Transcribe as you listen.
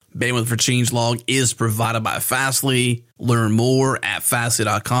Bandwidth for changelog is provided by Fastly. Learn more at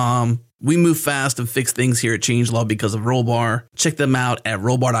fastly.com. We move fast and fix things here at changelog because of Rollbar. Check them out at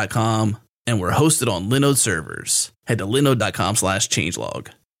rollbar.com. And we're hosted on Linode servers. Head to linode.com/changelog.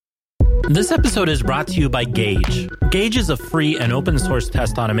 This episode is brought to you by Gauge. Gauge is a free and open source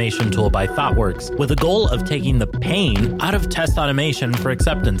test automation tool by ThoughtWorks with a goal of taking the pain out of test automation for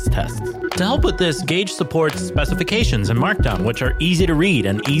acceptance tests. To help with this, Gauge supports specifications in Markdown, which are easy to read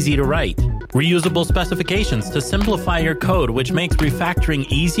and easy to write. Reusable specifications to simplify your code, which makes refactoring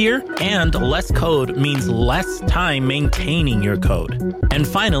easier, and less code means less time maintaining your code. And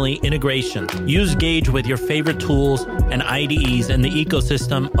finally, integration. Use Gauge with your favorite tools and IDEs in the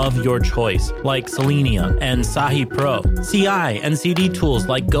ecosystem of your choice, like Selenium and Sahi Pro, CI and CD tools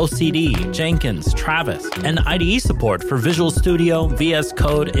like GoCD, Jenkins, Travis, and IDE support for Visual Studio, VS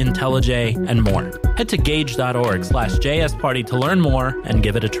Code, IntelliJ, and more. Head to gauge.org/JSParty to learn more and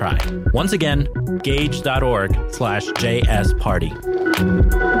give it a try. Once again, gauge.org/JSParty.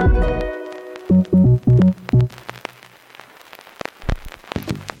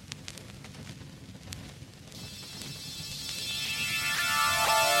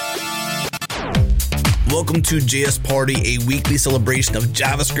 Welcome to JS Party, a weekly celebration of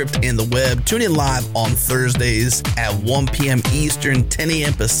JavaScript and the web. Tune in live on Thursdays at 1 p.m. Eastern, 10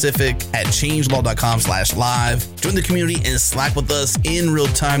 a.m. Pacific at changelog.com/live. Join the community and Slack with us in real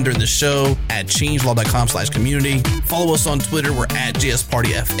time during the show at changelog.com/community. Follow us on Twitter. We're at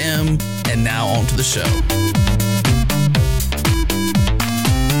JSPartyFM. And now on to the show.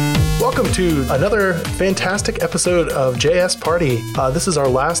 Welcome to another fantastic episode of JS Party. This is our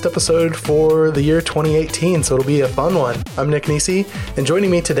last episode for the year 2018, so it'll be a fun one. I'm Nick Nisi, and joining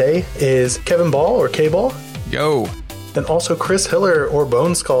me today is Kevin Ball, or KBall. Yo. And also Chris Hiller, or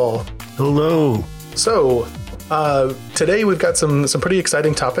Bone Skull. Hello. So, today we've got some pretty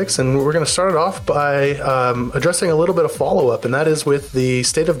exciting topics, and we're going to start it off by addressing a little bit of follow-up, and that is with the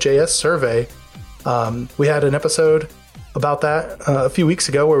State of JS survey. We had an episode about that a few weeks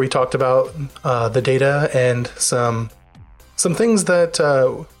ago where we talked about the data and some things that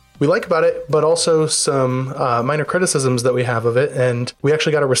we like about it, but also some minor criticisms that we have of it. And we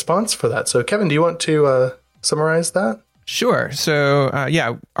actually got a response for that. So Kevin, do you want to summarize that? Sure. So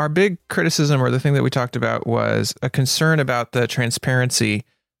our big criticism, or the thing that we talked about, was a concern about the transparency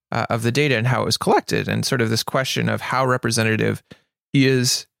of the data and how it was collected, and sort of this question of how representative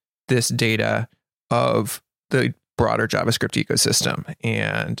is this data of the broader JavaScript ecosystem.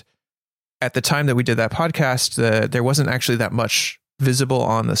 And at the time that we did that podcast, there wasn't actually that much visible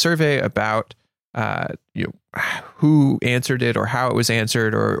on the survey about who answered it, or how it was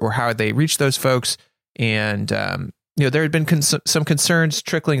answered, or how they reached those folks. And there had been some concerns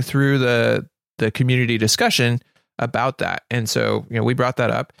trickling through the community discussion about that. And so we brought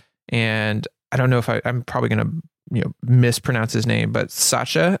that up, and I don't know if I'm probably going to mispronounce his name, but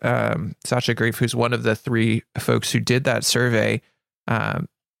Sasha Grief, who's one of the three folks who did that survey,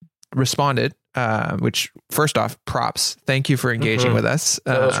 responded, which, first off, props. Thank you for engaging with us.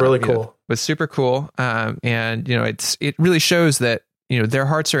 That was really cool. It was super cool. And it really shows that, their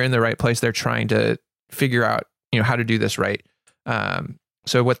hearts are in the right place. They're trying to figure out, how to do this right.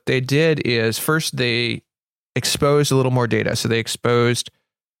 So what they did is, first they exposed a little more data. So they exposed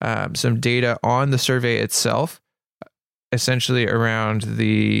some data on the survey itself, essentially around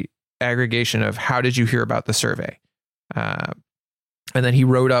the aggregation of how did you hear about the survey. And then he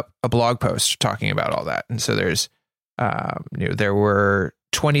wrote up a blog post talking about all that. And so there's, there were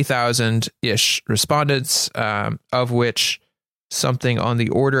 20,000-ish respondents, of which something on the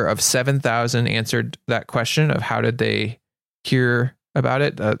order of 7,000 answered that question of how did they hear about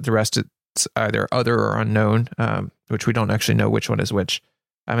it. The rest, it's either other or unknown, which we don't actually know which one is which.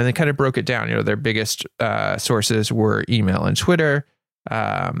 And they kind of broke it down. Their biggest sources were email and Twitter,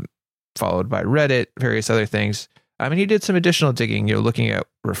 followed by Reddit, various other things. And he did some additional digging, looking at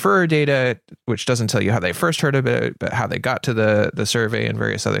referrer data, which doesn't tell you how they first heard of it, but how they got to the survey and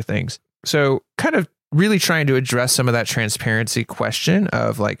various other things. So kind of really trying to address some of that transparency question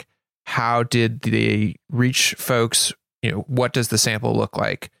of like, how did they reach folks? What does the sample look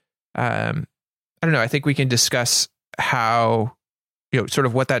like? I don't know. I think we can discuss how, sort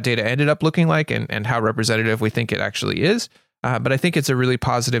of what that data ended up looking like, and how representative we think it actually is. But I think it's a really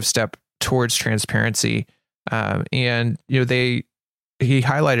positive step towards transparency. And, he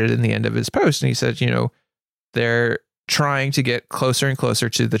highlighted in the end of his post, and he said, they're trying to get closer and closer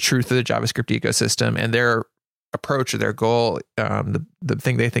to the truth of the JavaScript ecosystem, and their approach or their goal, the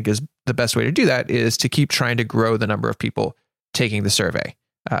thing they think is the best way to do that is to keep trying to grow the number of people taking the survey,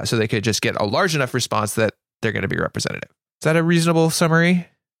 so they could just get a large enough response that they're going to be representative. Is that a reasonable summary?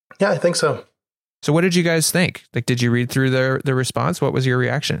 Yeah, I think so. So what did you guys think? Like, did you read through the response? What was your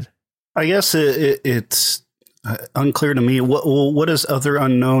reaction? I guess it's unclear to me. What does other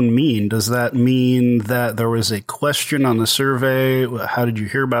unknown mean? Does that mean that there was a question on the survey? How did you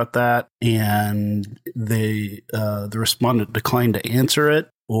hear about that? And the respondent declined to answer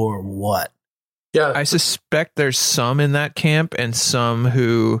it, or what? Yeah, I suspect there's some in that camp and some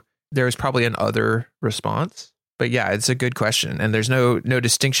who there was probably an other response. But yeah, it's a good question. And there's no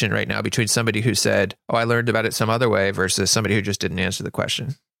distinction right now between somebody who said, oh, I learned about it some other way versus somebody who just didn't answer the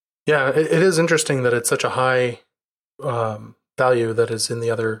question. Yeah, it is interesting that it's such a high value that is in the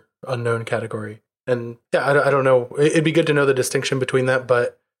other unknown category. And yeah, I don't know. It'd be good to know the distinction between that,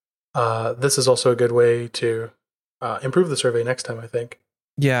 but this is also a good way to improve the survey next time, I think.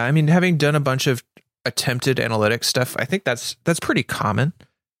 Yeah, I mean, having done a bunch of attempted analytics stuff, I think that's pretty common,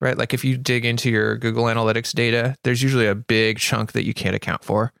 right? Like if you dig into your Google Analytics data, there's usually a big chunk that you can't account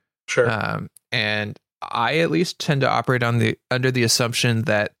for. Sure. And I at least tend to operate under the assumption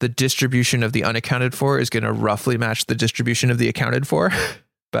that the distribution of the unaccounted for is going to roughly match the distribution of the accounted for.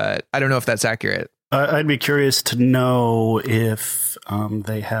 But I don't know if that's accurate. I'd be curious to know if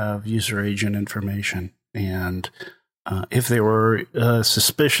they have user agent information and if they were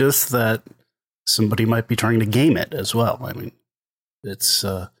suspicious that somebody might be trying to game it as well. I mean, it's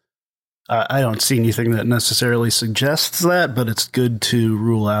I don't see anything that necessarily suggests that, but it's good to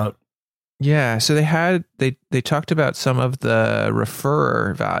rule out. Yeah, so they talked about some of the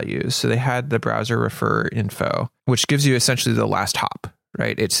referrer values. So they had the browser referrer info, which gives you essentially the last hop,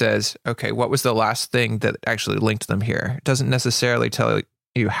 right? It says, okay, what was the last thing that actually linked them here? It doesn't necessarily tell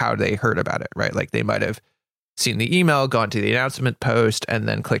you how they heard about it, right? Like they might have seen the email, gone to the announcement post, and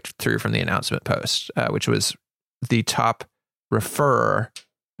then clicked through from the announcement post, which was the top referrer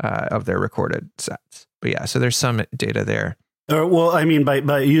of their recorded sets. But yeah, so there's some data there. Well, I mean,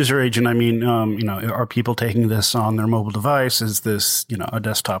 by user agent, I mean, are people taking this on their mobile device? Is this, a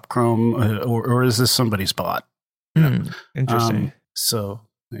desktop Chrome, or is this somebody's bot? Interesting. So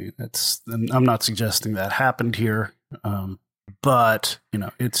I'm not suggesting that happened here, but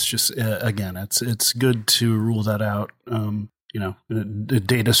it's just again, it's good to rule that out.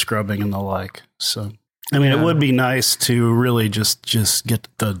 Data scrubbing and the like. So I mean, it would be nice to really just get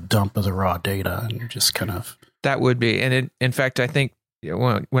the dump of the raw data and just kind of. That would be. And in fact, I think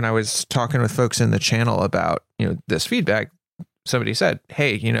when I was talking with folks in the channel about, this feedback, somebody said,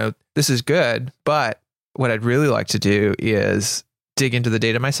 hey, this is good, but what I'd really like to do is dig into the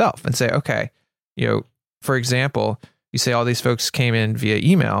data myself and say, okay, for example, you say all these folks came in via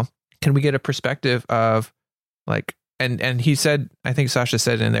email. Can we get a perspective of and he said, I think Sasha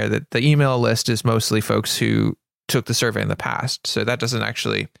said in there that the email list is mostly folks who took the survey in the past. So that doesn't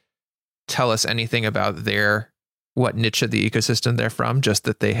actually tell us anything about what niche of the ecosystem they're from, just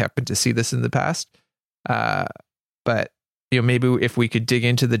that they happen to see this in the past. But maybe if we could dig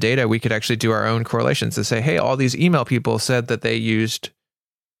into the data, we could actually do our own correlations to say, hey, all these email people said that they used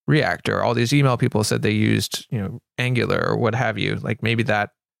React, or all these email people said they used, Angular or what have you. Like maybe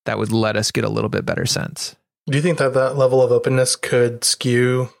that would let us get a little bit better sense. Do you think that level of openness could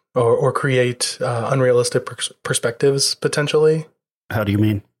skew or create unrealistic perspectives potentially? How do you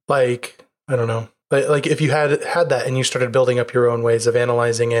mean? Like, I don't know. Like if you had that and you started building up your own ways of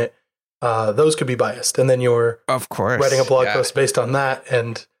analyzing it, those could be biased. And then you're of course writing a blog post based on that.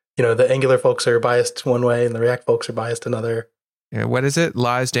 And, the Angular folks are biased one way and the React folks are biased another. Yeah, what is it?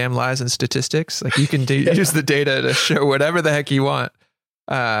 Lies, damn lies, and statistics. Like you can use the data to show whatever the heck you want.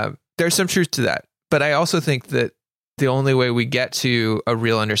 There's some truth to that. But I also think that the only way we get to a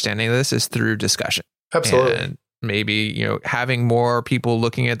real understanding of this is through discussion. Absolutely. And maybe, having more people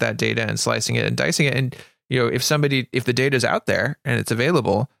looking at that data and slicing it and dicing it. And, if the data is out there and it's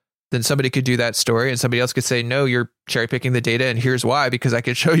available, then somebody could do that story and somebody else could say, no, you're cherry picking the data. And here's why, because I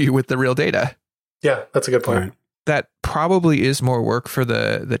could show you with the real data. Yeah, that's a good point. Right. That probably is more work for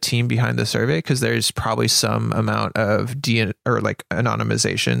the team behind the survey, because there's probably some amount of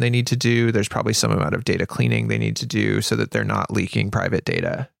anonymization they need to do. There's probably some amount of data cleaning they need to do so that they're not leaking private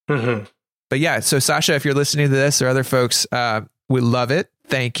data. Mm-hmm. But yeah, so Sasha, if you're listening to this or other folks, we love it.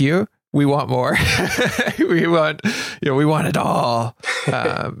 Thank you. We want more. we want it all.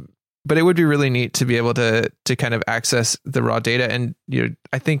 But it would be really neat to be able to kind of access the raw data. And,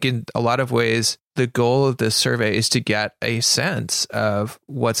 I think in a lot of ways, the goal of this survey is to get a sense of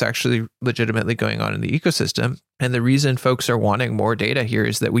what's actually legitimately going on in the ecosystem. And the reason folks are wanting more data here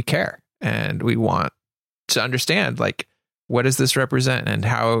is that we care and we want to understand, what does this represent and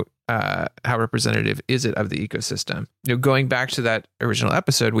how representative is it of the ecosystem? Going back to that original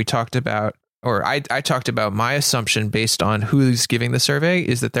episode, we talked about or I talked about my assumption based on who's giving the survey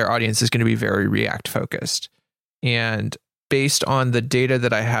is that their audience is going to be very React focused. And based on the data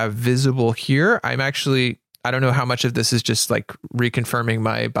that I have visible here, I don't know how much of this is just like reconfirming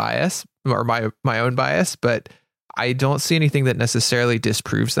my bias or my own bias, but I don't see anything that necessarily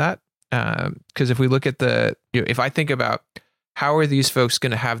disproves that. Because if we look at if I think about how are these folks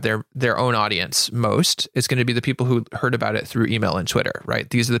going to have their own audience most, it's going to be the people who heard about it through email and Twitter, right?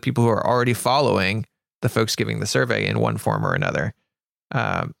 These are the people who are already following the folks giving the survey in one form or another.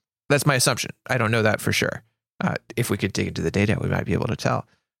 That's my assumption. I don't know that for sure. If we could dig into the data, we might be able to tell.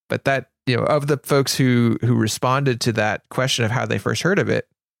 But that, of the folks who responded to that question of how they first heard of it,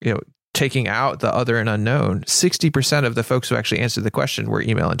 taking out the other and unknown, 60% of the folks who actually answered the question were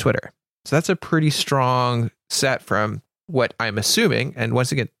email and Twitter. So that's a pretty strong set from what I'm assuming. And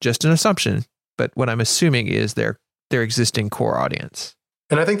once again, just an assumption, but what I'm assuming is their existing core audience.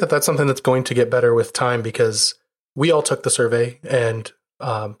 And I think that that's something that's going to get better with time, because we all took the survey and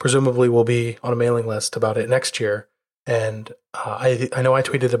presumably we'll be on a mailing list about it next year. And I know I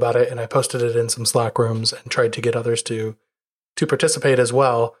tweeted about it and I posted it in some Slack rooms and tried to get others to participate as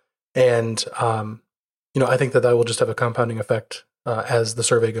well. And, I think that will just have a compounding effect as the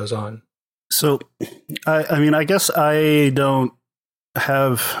survey goes on. So, I guess I don't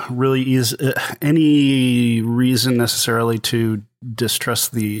have really any reason necessarily to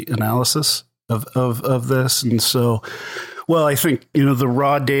distrust the analysis of this. And so, well, I think, the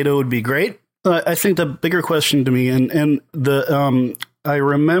raw data would be great. I think the bigger question to me, and I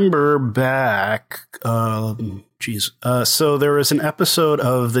remember back, so there was an episode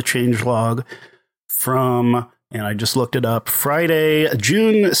of the changelog from, and I just looked it up, Friday,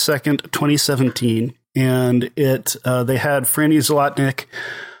 June 2nd, 2017. And they had Franny Zlotnick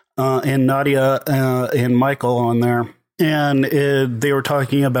and Nadia and Michael on there. And they were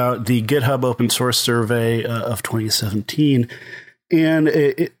talking about the GitHub open source survey of 2017.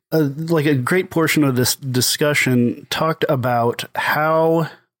 And like a great portion of this discussion talked about how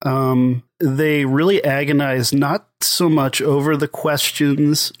they really agonized not so much over the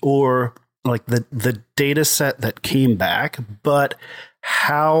questions or like the data set that came back, but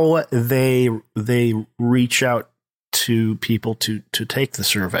how they reach out to people to take the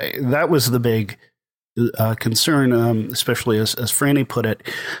survey. That was the big concern, especially as Franny put it,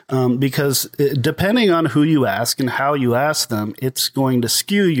 because depending on who you ask and how you ask them, it's going to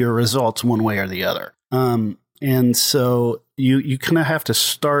skew your results one way or the other. And so you kind of have to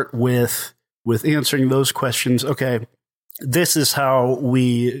start with answering those questions. Okay, this is how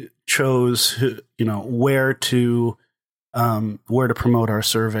we chose, where to promote our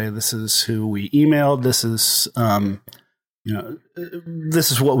survey. This is who we emailed. This is,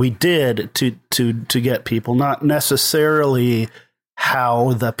 this is what we did to get people, not necessarily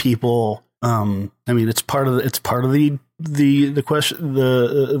how the people, it's part of the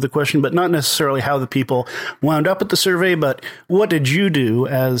question, but not necessarily how the people wound up at the survey, but what did you do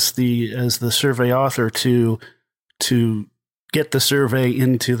as the survey author to get the survey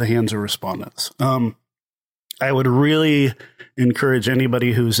into the hands of respondents? I would really encourage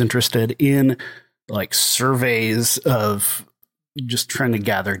anybody who's interested in like surveys of just trying to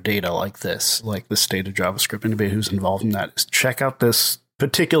gather data like this, like the State of JavaScript, anybody who's involved in that, is check out this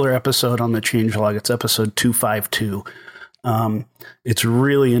particular episode on the changelog. It's episode 252. It's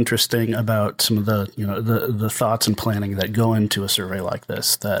really interesting about some of the thoughts and planning that go into a survey like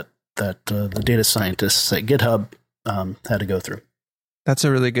this that the data scientists at GitHub had to go through. That's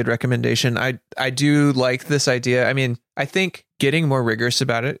a really good recommendation. I do like this idea. I mean, I think getting more rigorous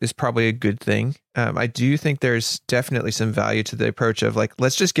about it is probably a good thing. I do think there's definitely some value to the approach of like,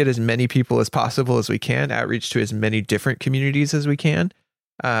 let's just get as many people as possible as we can, outreach to as many different communities as we can.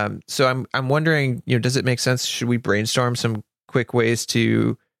 So I'm wondering, does it make sense? Should we brainstorm some quick ways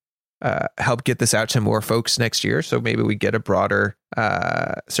to help get this out to more folks next year? So maybe we get a broader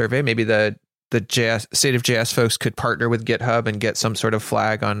survey. Maybe the State of JS folks could partner with GitHub and get some sort of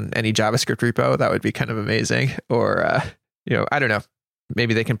flag on any JavaScript repo. That would be kind of amazing. Or, I don't know.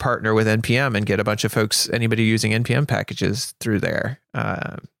 Maybe they can partner with NPM and get a bunch of folks, anybody using NPM packages through there.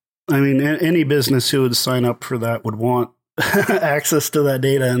 Any business who would sign up for that would want access to that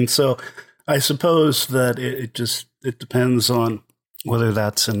data. And so I suppose that it depends on whether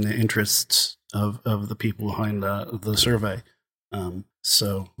that's in the interests of the people behind the survey.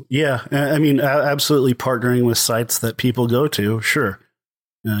 So, yeah, absolutely partnering with sites that people go to, sure.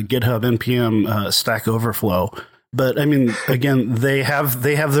 GitHub, NPM, Stack Overflow. But, again, they have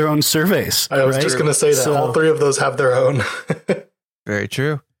their own surveys. I was just going to say that. So, all three of those have their own. Very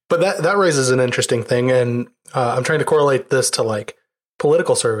true. But that raises an interesting thing. And I'm trying to correlate this to, like,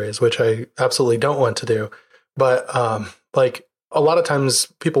 political surveys, which I absolutely don't want to do. But like a lot of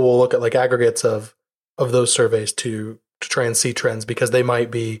times people will look at like aggregates of those surveys to try and see trends, because they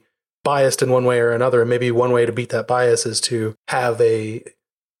might be biased in one way or another. And maybe one way to beat that bias is to have a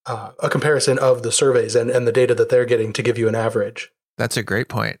comparison of the surveys and the data that they're getting to give you an average. That's a great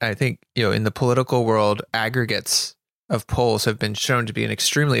point. I think, in the political world, aggregates of polls have been shown to be an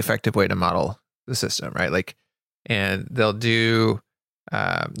extremely effective way to model the system, right? Like, and they'll do,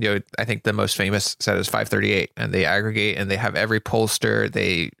 I think the most famous set is 538, and they aggregate and they have every pollster.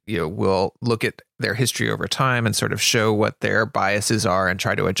 They, will look at their history over time and sort of show what their biases are and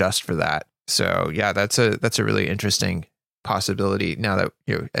try to adjust for that. So yeah, that's a really interesting possibility now that,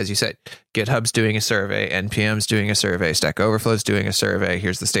 as you said, GitHub's doing a survey, NPM's doing a survey, Stack Overflow's doing a survey.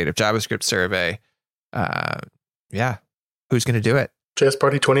 Here's the State of JavaScript survey. Who's going to do it? JS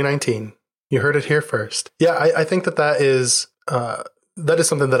Party 2019. You heard it here first. Yeah, I think that is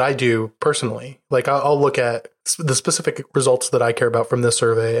something that I do personally. Like I'll look at the specific results that I care about from this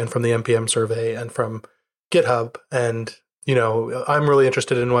survey and from the NPM survey and from GitHub, and I'm really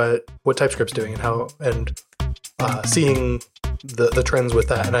interested in what TypeScript's doing and how, and seeing the trends with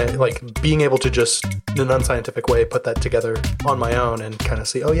that. And I like being able to just in an unscientific way put that together on my own and kind of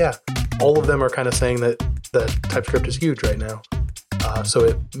see, oh yeah, all of them are kind of saying that TypeScript is huge right now. So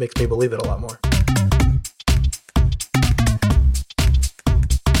it makes me believe it a lot more.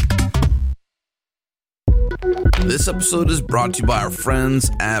 This episode is brought to you by our friends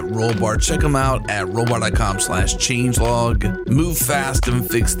at Rollbar. Check them out at rollbar.com/changelog. Move fast and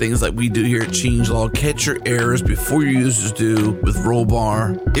fix things like we do here at Changelog. Catch your errors before your users do with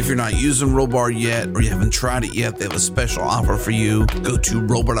Rollbar. If you're not using Rollbar yet, or you haven't tried it yet, they have a special offer for you. Go to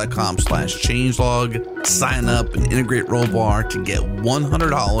rollbar.com/changelog. Sign up and integrate Rollbar to get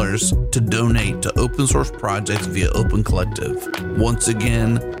 $100 to donate to open source projects via Open Collective. Once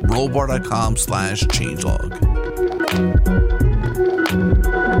again, rollbar.com/changelog.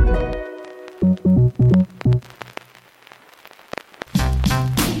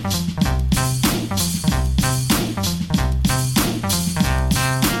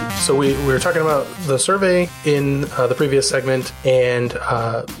 So we were talking about the survey in the previous segment, and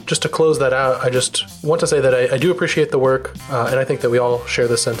just to close that out, I just want to say that I do appreciate the work, and I think that we all share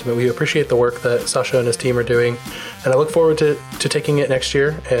this sentiment. We appreciate the work that Sasha and his team are doing, and I look forward to taking it next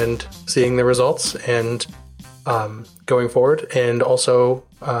year and seeing the results and going forward. And also,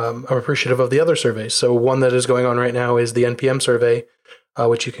 I'm appreciative of the other surveys. So one that is going on right now is the NPM survey,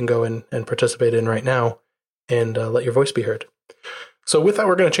 which you can go in and participate in right now and let your voice be heard. So with that,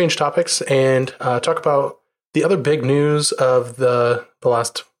 we're going to change topics and talk about the other big news of the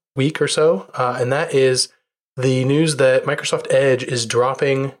last week or so, and that is the news that Microsoft Edge is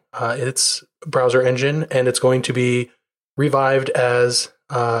dropping its browser engine, and it's going to be revived as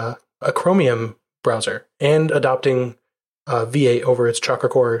a Chromium browser and adopting V8 over its Chakra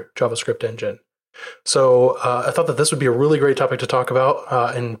Core JavaScript engine. So I thought that this would be a really great topic to talk about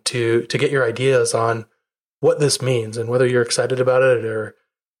and to get your ideas on what this means and whether you're excited about it or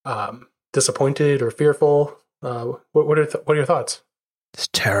disappointed or fearful. What are your thoughts? It's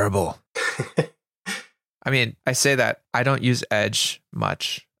terrible. I mean, I say that I don't use Edge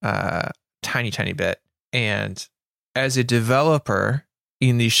much, tiny bit. And as a developer,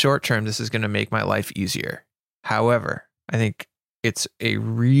 in the short term, this is going to make my life easier. However, I think it's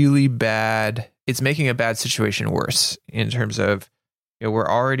making a bad situation worse in terms of, we're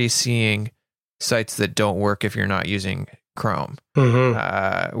already seeing sites that don't work if you're not using Chrome.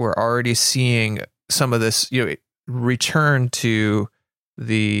 Mm-hmm. We're already seeing some of this, return to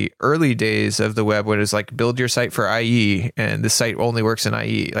the early days of the web when it's like build your site for IE and the site only works in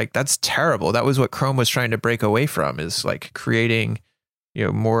IE. Like, that's terrible. That was what Chrome was trying to break away from, is like creating,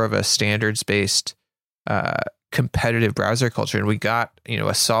 more of a standards-based competitive browser culture. And we got,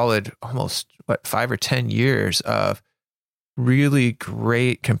 a solid almost 5 or 10 years of really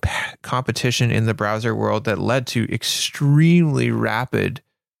great competition in the browser world that led to extremely rapid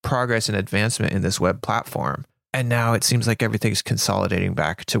progress and advancement in this web platform. And now it seems like everything's consolidating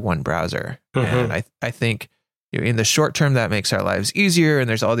back to one browser. Mm-hmm. And I think in the short term, that makes our lives easier. And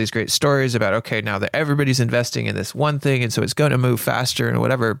there's all these great stories about, okay, now that everybody's investing in this one thing, and so it's going to move faster and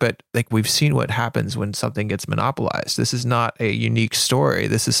whatever. But like, we've seen what happens when something gets monopolized. This is not a unique story.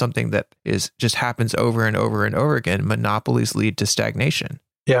 This is something that just happens over and over and over again. Monopolies lead to stagnation.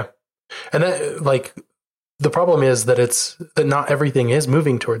 Yeah. And that, the problem is that not everything is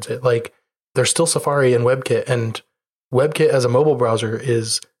moving towards it. Like, there's still Safari and WebKit, and WebKit as a mobile browser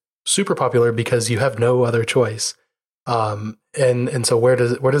is super popular because you have no other choice. And so where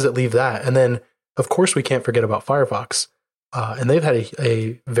does it leave that? And then, of course, we can't forget about Firefox. and they've had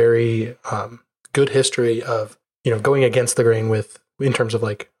a very good history of going against the grain in terms of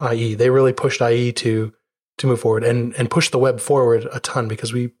like IE. They really pushed IE to move forward and push the web forward a ton,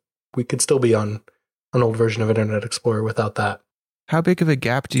 because we could still be on an old version of Internet Explorer without that. How big of a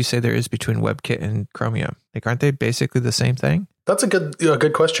gap do you say there is between WebKit and Chromium? Like, aren't they basically the same thing? That's a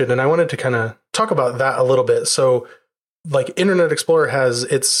good question, and I wanted to kind of talk about that a little bit. So, like, Internet Explorer has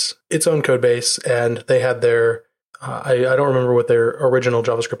its own code base, and they had their I don't remember what their original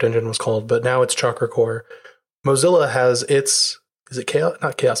JavaScript engine was called, but now it's Chakra Core. Mozilla has its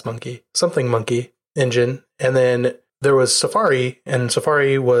not Chaos Monkey, something Monkey engine, and then there was Safari, and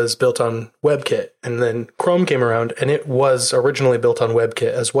Safari was built on WebKit, and then Chrome came around, and it was originally built on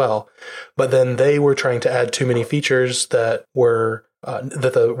WebKit as well. But then they were trying to add too many features that were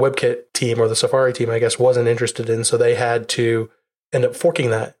that the WebKit team, or the Safari team, I guess, wasn't interested in, so they had to end up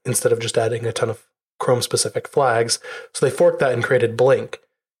forking that instead of just adding a ton of Chrome-specific flags. So they forked that and created Blink,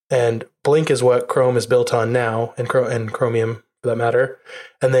 and Blink is what Chrome is built on now, and Chromium for that matter.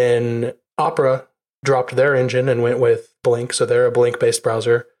 And then Opera dropped their engine and went with Blink, so they're a Blink-based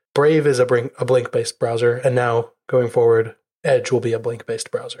browser. Brave is a Blink-based browser, and now going forward, Edge will be a Blink-based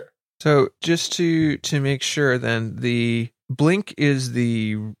browser. So just to make sure, then, the Blink is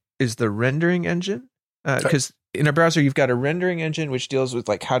the rendering engine, because in a browser you've got a rendering engine which deals with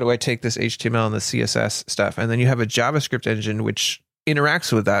like, how do I take this HTML and the CSS stuff, and then you have a JavaScript engine which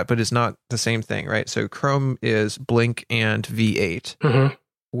interacts with that, but is not the same thing, right? So Chrome is Blink and V8.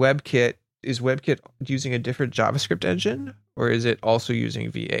 Mm-hmm. WebKit. Is WebKit using a different JavaScript engine, or is it also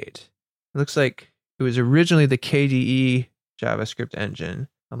using V8? It looks like it was originally the KDE JavaScript engine.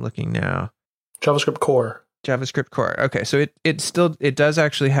 I'm looking now. JavaScript Core. Okay, so it does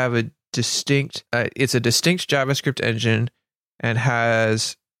actually have a distinct. It's a distinct JavaScript engine, and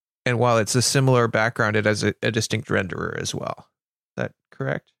while it's a similar background, it has a distinct renderer as well. Is that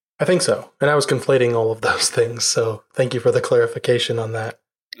correct? I think so. And I was conflating all of those things, so thank you for the clarification on that.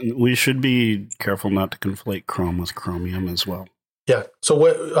 We should be careful not to conflate Chrome with Chromium as well. Yeah. So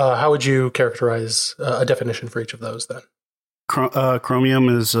how would you characterize a definition for each of those then? Chromium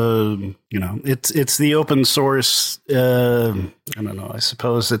is, it's the open source. I don't know. I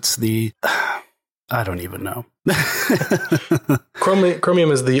suppose it's the. I don't even know.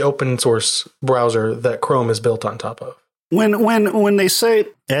 Chromium is the open source browser that Chrome is built on top of. When they say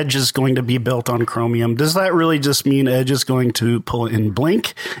Edge is going to be built on Chromium, does that really just mean Edge is going to pull in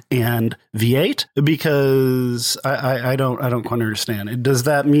Blink and V8? Because I don't quite understand. Does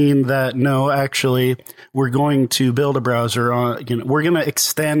that mean that no, actually, we're going to build a browser on? We're going to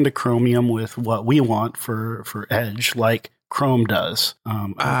extend Chromium with what we want for Edge, like Chrome does.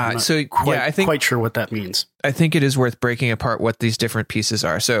 I think quite sure what that means. I think it is worth breaking apart what these different pieces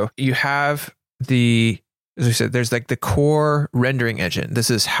are. So you have as we said, there's like the core rendering engine. This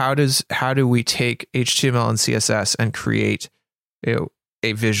is how do we take HTML and CSS and create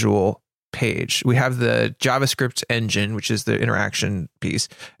a visual page. We have the JavaScript engine, which is the interaction piece,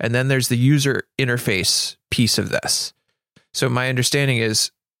 and then there's the user interface piece of this. So my understanding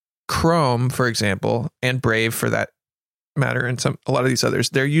is Chrome, for example, and Brave for that matter, and a lot of these others,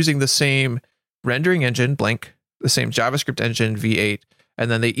 they're using the same rendering engine, Blink, the same JavaScript engine, V8,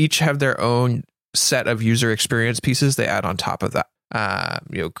 and then they each have their own set of user experience pieces they add on top of that.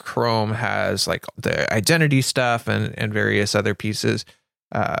 Chrome has like the identity stuff and various other pieces.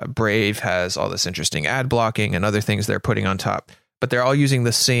 Brave has all this interesting ad blocking and other things they're putting on top, but they're all using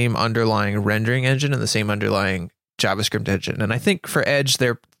the same underlying rendering engine and the same underlying JavaScript engine. And I think for Edge,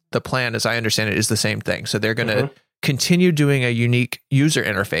 the plan, as I understand it, is the same thing. So they're going to continue doing a unique user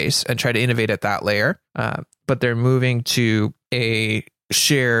interface and try to innovate at that layer, but they're moving to a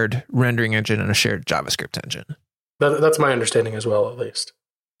shared rendering engine and a shared JavaScript engine. That's my understanding as well, at least.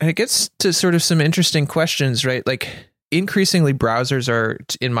 And it gets to sort of some interesting questions, right? Like increasingly browsers are,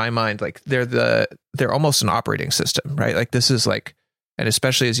 in my mind, like they're almost an operating system, right? Like this is like, and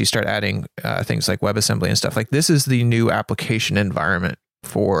especially as you start adding things like WebAssembly and stuff, like this is the new application environment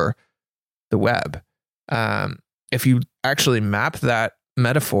for the web. If you actually map that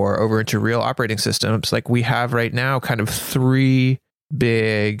metaphor over into real operating systems, like we have right now kind of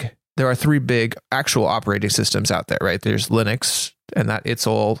there are three big actual operating systems out there, right? There's Linux and that its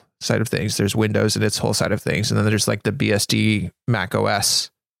whole side of things. There's Windows and its whole side of things. And then there's like the BSD Mac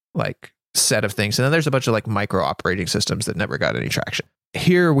OS like set of things. And then there's a bunch of like micro operating systems that never got any traction.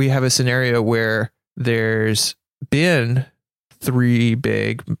 Here we have a scenario where there's been three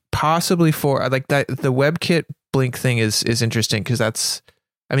big, possibly four, like that. The WebKit Blink thing is interesting because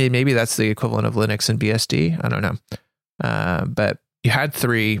maybe that's the equivalent of Linux and BSD. I don't know. But you had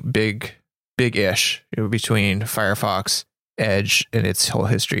three big-ish between Firefox, Edge and its whole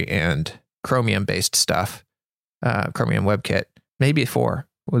history and Chromium based stuff, Chromium WebKit, maybe 4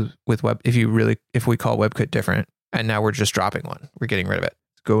 with web. If we call WebKit different, and now we're just dropping one, we're getting rid of it.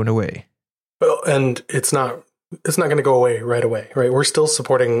 It's going away. Well, and it's not going to go away right away, right? We're still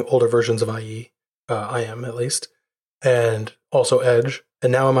supporting older versions of IE, IM at least, and also Edge.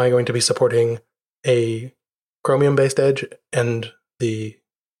 And now am I going to be supporting a Chromium-based Edge and the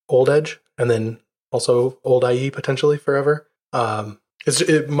old Edge, and then also old IE potentially forever?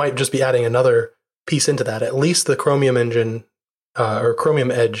 It might just be adding another piece into that. At least the Chromium engine or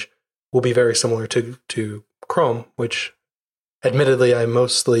Chromium Edge will be very similar to Chrome, which admittedly I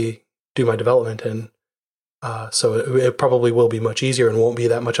mostly do my development in. So it probably will be much easier and won't be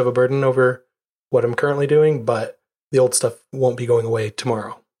that much of a burden over what I'm currently doing, but the old stuff won't be going away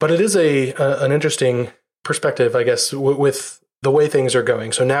tomorrow. But it is an interesting perspective, I guess, with the way things are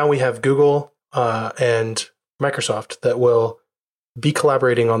going. So now we have Google and Microsoft that will be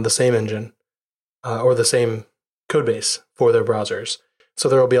collaborating on the same engine or the same code base for their browsers. So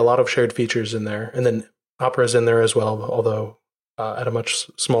there will be a lot of shared features in there. And then Opera's in there as well, although at a much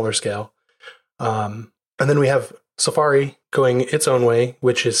smaller scale. And then we have Safari going its own way,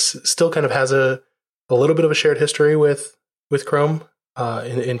 which is still kind of has a little bit of a shared history with Chrome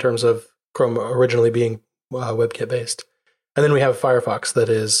in terms of Chrome originally being WebKit based. And then we have Firefox that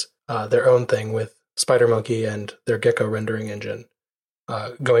is their own thing with SpiderMonkey and their Gecko rendering engine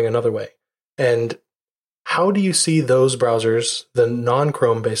going another way. And how do you see those browsers, the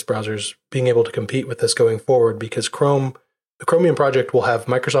non-Chrome based browsers, being able to compete with this going forward? Because the Chromium project will have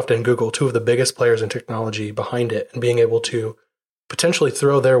Microsoft and Google, two of the biggest players in technology, behind it, and being able to potentially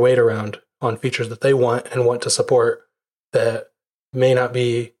throw their weight around on features that they want and want to support that may not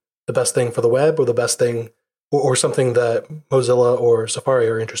be the best thing for the web or the best thing or something that Mozilla or Safari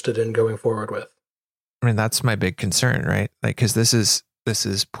are interested in going forward with. I mean, that's my big concern, right? Like, because this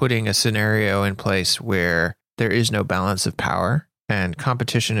is putting a scenario in place where there is no balance of power and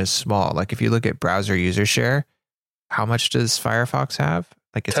competition is small. Like, if you look at browser user share, how much does Firefox have?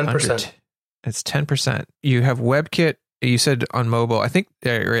 Like, it's 10%. It's 10%. You have WebKit. You said on mobile. I think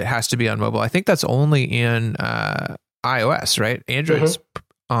or it has to be on mobile. I think that's only in iOS, right? Android's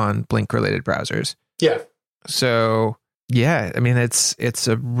on Blink-related browsers. Yeah. So yeah, I mean, it's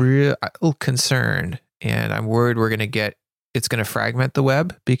a real concern, and I'm worried it's going to fragment the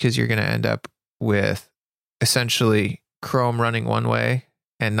web because you're going to end up with essentially Chrome running one way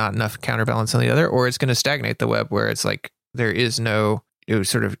and not enough counterbalance on the other, or it's going to stagnate the web where it's like there is no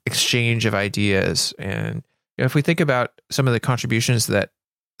sort of exchange of ideas. And if we think about some of the contributions that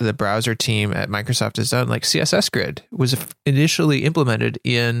the browser team at Microsoft has done, like CSS Grid was initially implemented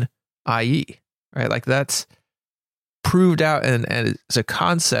in IE, right? Like, that's proved out and as a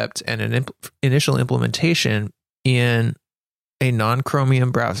concept and an initial implementation in a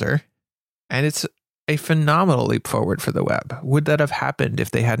non-Chromium browser. And it's a phenomenal leap forward for the web. Would that have happened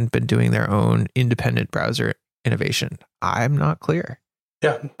if they hadn't been doing their own independent browser innovation? I'm not clear.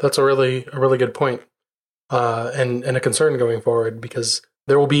 Yeah, that's a really good point. And a concern going forward, because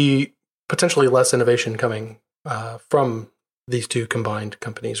there will be potentially less innovation coming from these two combined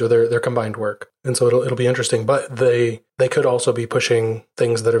companies or their combined work. And so it'll be interesting, but they could also be pushing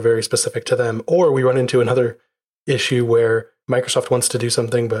things that are very specific to them, or we run into another issue where Microsoft wants to do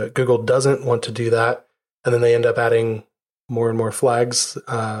something, but Google doesn't want to do that. And then they end up adding more and more flags.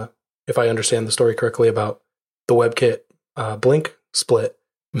 If I understand the story correctly about the WebKit Blink split,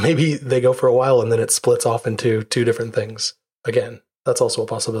 maybe they go for a while and then it splits off into two different things. Again, that's also a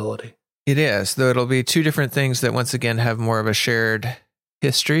possibility. It is, though it'll be two different things that once again have more of a shared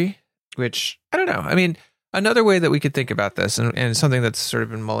history, which I don't know. I mean, another way that we could think about this, and something that's sort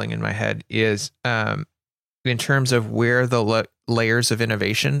of been mulling in my head, is in terms of where the layers of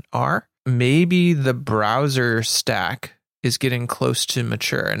innovation are. Maybe the browser stack is getting close to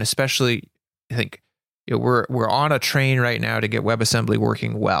mature, and especially I think we're on a train right now to get WebAssembly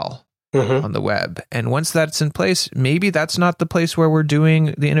working well on the web. And once that's in place, maybe that's not the place where we're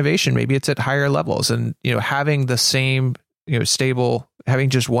doing the innovation. Maybe it's at higher levels, and having the same stable, having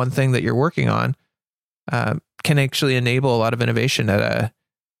just one thing that you're working on can actually enable a lot of innovation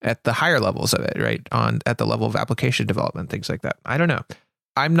at the higher levels of it, right? At the level of application development, things like that. I don't know.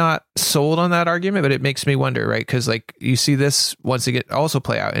 I'm not sold on that argument, but it makes me wonder, right? Because like you see this once again also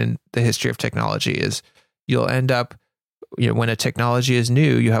play out in the history of technology is you'll end up, when a technology is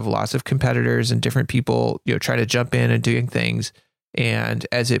new, you have lots of competitors and different people, try to jump in and doing things. And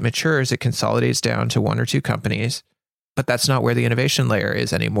as it matures, it consolidates down to one or two companies. But that's not where the innovation layer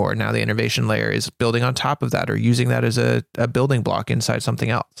is anymore. Now the innovation layer is building on top of that or using that as a building block inside something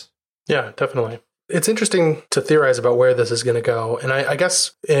else. Yeah, definitely. it's interesting to theorize about where this is going to go. And I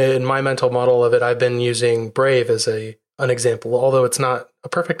guess in my mental model of it, I've been using Brave as an example. Although it's not a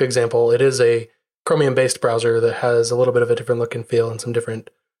perfect example, it is a Chromium-based browser that has a little bit of a different look and feel and some different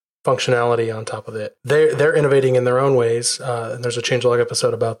functionality on top of it. They're innovating in their own ways, and there's a changelog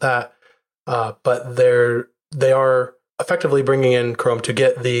episode about that. But they are effectively bringing in Chrome to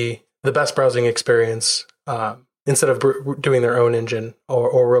get the best browsing experience instead of doing their own engine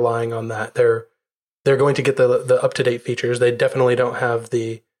or relying on that. They're going to get the up-to-date features. They definitely don't have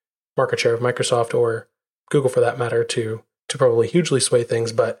the market share of Microsoft or Google, for that matter, to probably hugely sway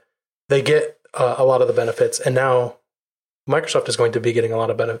things, but they get a lot of the benefits. And now Microsoft is going to be getting a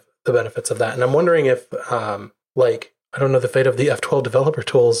lot of the benefits of that. And I'm wondering if, I don't know the fate of the F12 developer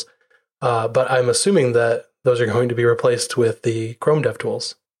tools, but I'm assuming that those are going to be replaced with the Chrome dev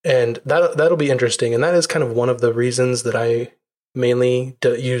tools. And that'll be interesting. And that is kind of one of the reasons that I mainly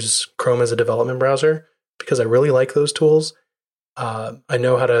use Chrome as a development browser, because I really like those tools. I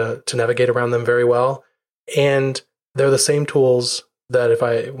know how to navigate around them very well. And they're the same tools that if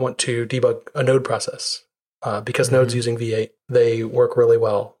I want to debug a node process, because Node's using V8, they work really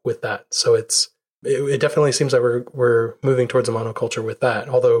well with that. So it definitely seems like we're moving towards a monoculture with that.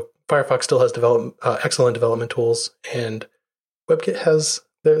 Although Firefox still has excellent development tools, and WebKit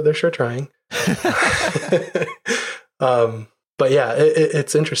they're sure trying. But yeah,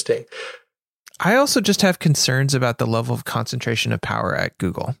 it's interesting. I also just have concerns about the level of concentration of power at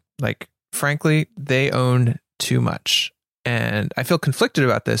Google. Like, frankly, they own too much. And I feel conflicted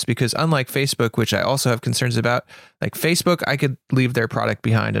about this because unlike Facebook, which I also have concerns about, like Facebook, I could leave their product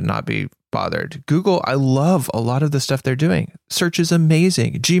behind and not be bothered. Google, I love a lot of the stuff they're doing. Search is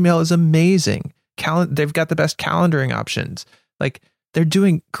amazing. Gmail is amazing. They've got the best calendaring options. Like, they're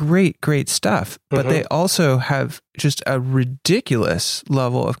doing great stuff, but they also have just a ridiculous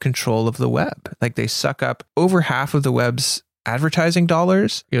level of control of the web. Like, they suck up over half of the web's advertising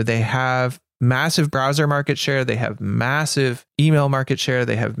dollars. They have massive browser market share. They have massive email market share.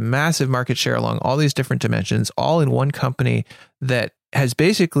 They have massive market share along all these different dimensions, all in one company that has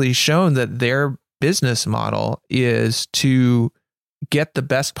basically shown that their business model is to get the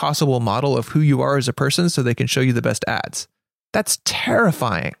best possible model of who you are as a person so they can show you the best ads. That's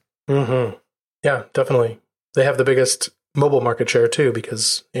terrifying. Mm-hmm. Yeah, definitely. They have the biggest mobile market share too,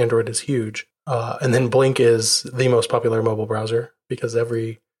 because Android is huge. And then Blink is the most popular mobile browser because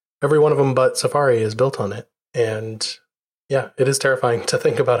every one of them but Safari is built on it. And yeah, it is terrifying to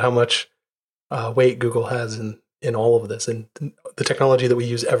think about how much weight Google has in all of this and the technology that we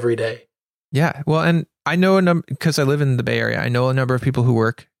use every day. Yeah. Well, and I know a number, because I live in the Bay Area, I know a number of people who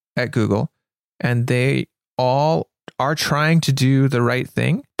work at Google, and they all are trying to do the right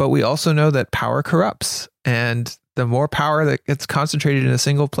thing, but we also know that power corrupts, and the more power that gets concentrated in a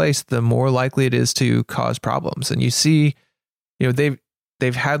single place, the more likely it is to cause problems. And you see,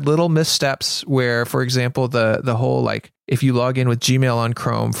 they've had little missteps where, for example, the whole, like, if you log in with Gmail on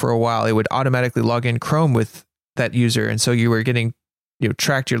Chrome for a while, it would automatically log in Chrome with that user, and so you were getting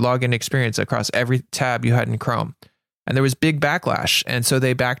tracked your login experience across every tab you had in Chrome, and there was big backlash, and so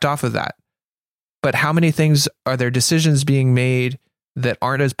they backed off of that. But how many things are there decisions being made that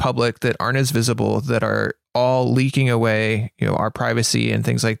aren't as public, that aren't as visible, that are all leaking away, our privacy and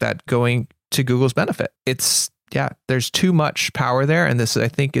things like that, going to Google's benefit? There's too much power there. And this, I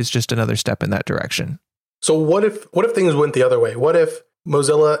think, is just another step in that direction. So what if things went the other way? What if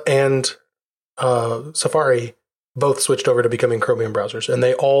Mozilla and Safari both switched over to becoming Chromium browsers, and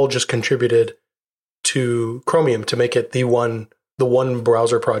they all just contributed to Chromium to make it the one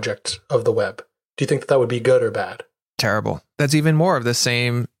browser project of the web? Do you think that would be good or bad? Terrible. That's even more of the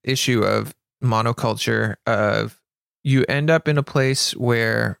same issue of monoculture, of you end up in a place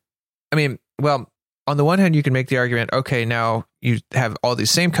where, on the one hand, you can make the argument, okay, now you have all these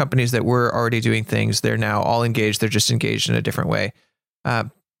same companies that were already doing things. They're now all engaged. They're just engaged in a different way.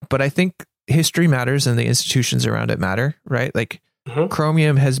 But I think history matters and the institutions around it matter, right? Like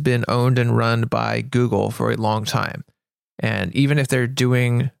Chromium has been owned and run by Google for a long time. And even if they're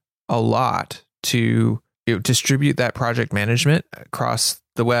doing a lot to distribute that project management across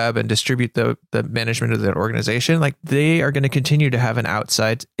the web and distribute the management of that organization, like, they are going to continue to have an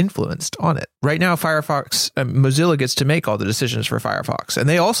outside influence on it. Right now, Firefox, Mozilla gets to make all the decisions for Firefox, and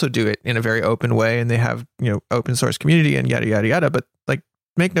they also do it in a very open way, and they have, open source community and yada, yada, yada. But, like,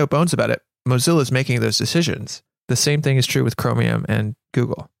 make no bones about it, Mozilla is making those decisions. The same thing is true with Chromium and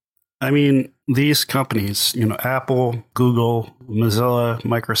Google. I mean, these companies, Apple, Google, Mozilla,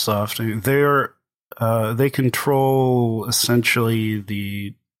 Microsoft, they control essentially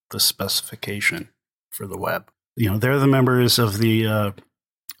the specification for the web. They're the members of the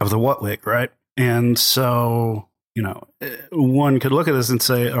WhatWig, right? And so, one could look at this and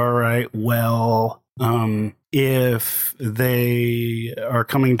say, all right, well, if they are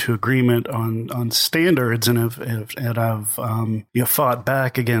coming to agreement on standards and have fought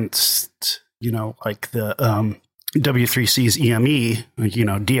back against, like the W3C's EME,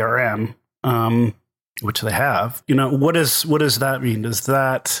 DRM, which they have, what does that mean? Does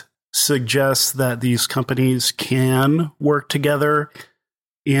that suggest that these companies can work together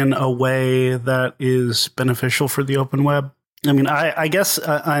in a way that is beneficial for the open web? I mean, I guess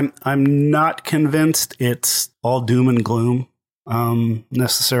I'm not convinced it's all doom and gloom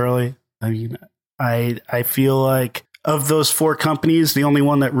necessarily. I mean, I feel like of those four companies, the only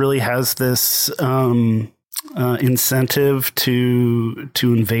one that really has this incentive to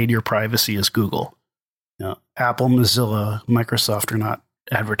invade your privacy is Google. Apple, Mozilla, Microsoft are not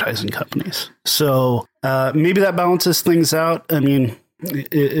advertising companies, so maybe that balances things out. I mean,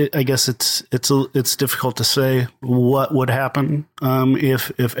 I guess it's difficult to say what would happen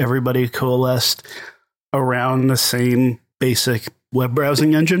if everybody coalesced around the same basic web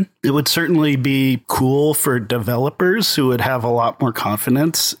browsing engine. It would certainly be cool for developers who would have a lot more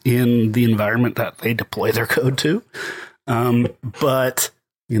confidence in the environment that they deploy their code to. But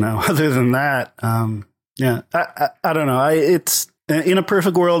other than that, I don't know. It's in a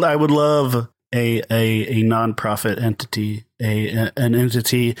perfect world, I would love a nonprofit entity, an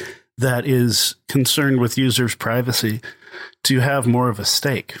entity that is concerned with users' privacy, to have more of a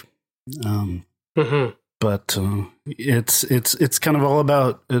stake. But it's kind of all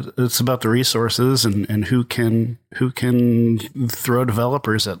about the resources and who can throw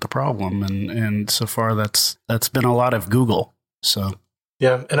developers at the problem, and so far that's been a lot of Google. So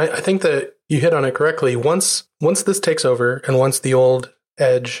yeah, and I think that you hit on it correctly. Once this takes over, and once the old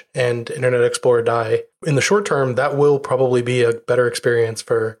Edge and Internet Explorer die, in the short term, that will probably be a better experience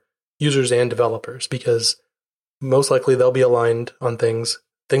for users and developers, because most likely they'll be aligned on things.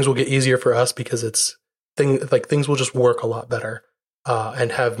 Things will get easier for us because things will just work a lot better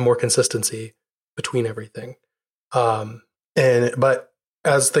and have more consistency between everything. But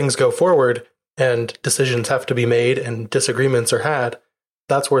as things go forward and decisions have to be made and disagreements are had,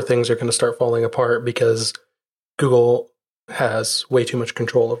 that's where things are going to start falling apart, because Google has way too much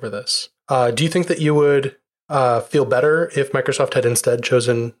control over this. Do you think that you would feel better if Microsoft had instead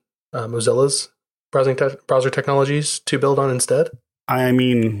chosen Mozilla's browser technologies to build on instead? I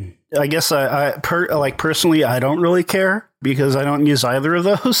mean, I guess personally, I don't really care, because I don't use either of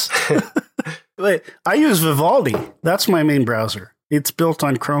those. But I use Vivaldi. That's my main browser. It's built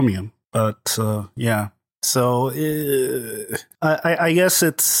on Chromium. But yeah. So I guess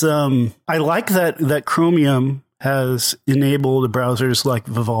it's I like that Chromium has enabled browsers like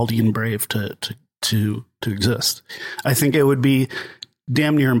Vivaldi and Brave to exist. I think it would be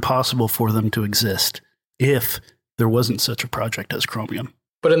damn near impossible for them to exist if there wasn't such a project as Chromium.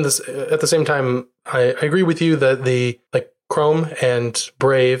 But at the same time, I agree with you that the Chrome and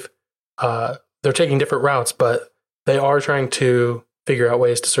Brave, they're taking different routes, but they are trying to figure out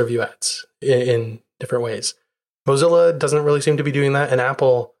ways to serve you ads in different ways. Mozilla doesn't really seem to be doing that, and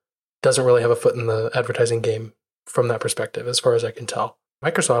Apple doesn't really have a foot in the advertising game from that perspective, as far as I can tell.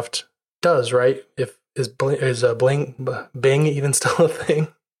 Microsoft does, right? Is Bing even still a thing?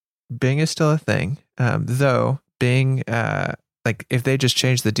 Bing is still a thing, though Bing, if they just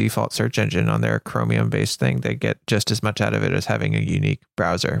change the default search engine on their Chromium-based thing, they get just as much out of it as having a unique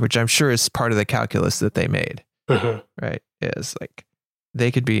browser, which I'm sure is part of the calculus that they made. Right? Is they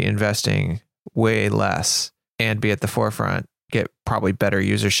could be investing way less and be at the forefront, get probably better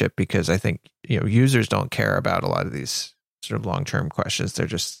usership, because I think users don't care about a lot of these sort of long-term questions. They're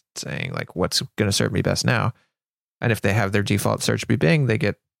just saying what's going to serve me best now, and if they have their default search be Bing, they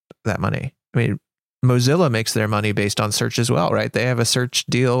get that money. I mean, Mozilla makes their money based on search as well, right? They have a search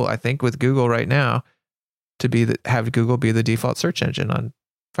deal, I think, with Google right now to have Google be the default search engine on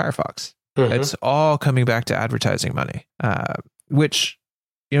Firefox. It's all coming back to advertising money, which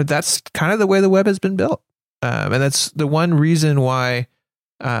that's kind of the way the web has been built. And that's the one reason why,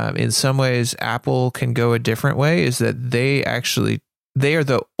 in some ways, Apple can go a different way, is that they are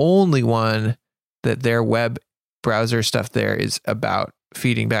the only one that their web browser stuff there is about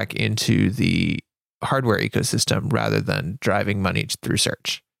feeding back into the hardware ecosystem rather than driving money through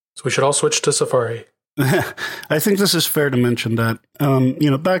search. So we should all switch to Safari. I think this is fair to mention that,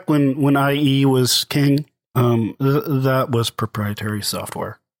 back when IE was king, that was proprietary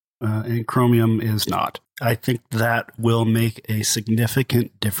software. And Chromium is not. I think that will make a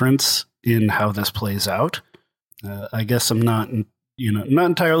significant difference in how this plays out. I guess I'm not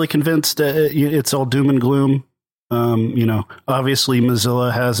entirely convinced it's all doom and gloom. Obviously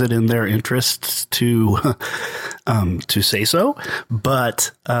Mozilla has it in their interests to say so,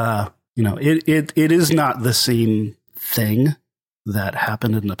 but it is not the same thing that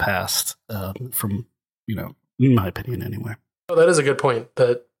happened in the past, from in my opinion anyway. Well, that is a good point,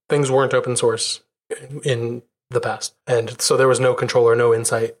 that things weren't open source in the past, and so there was no control or no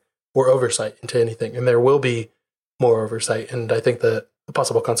insight or oversight into anything, and there will be more oversight. And I think that the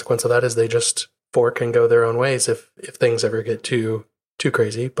possible consequence of that is they just fork and go their own ways if things ever get too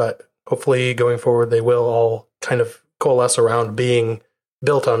crazy. But hopefully going forward, they will all kind of coalesce around being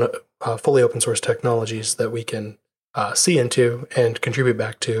built on fully open source technologies that we can see into and contribute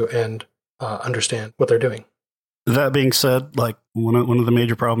back to and understand what they're doing. That being said, like one of the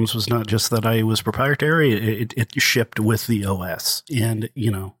major problems was not just that IE was proprietary; it shipped with the OS, and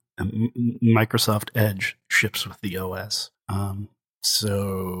Microsoft Edge ships with the OS.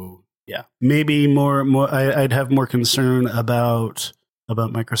 So yeah, maybe more. I'd have more concern about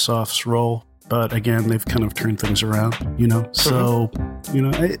Microsoft's role, but again, they've kind of turned things around, So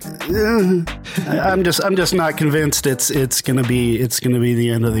I'm just not convinced it's gonna be the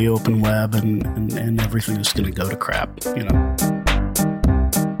end of the open web and everything is gonna go to crap,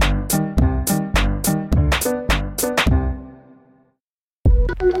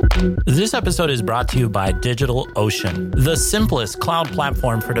 This episode is brought to you by DigitalOcean, the simplest cloud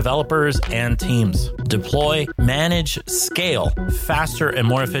platform for developers and teams. Deploy, manage, scale faster and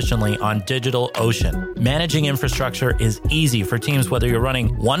more efficiently on DigitalOcean. Managing infrastructure is easy for teams whether you're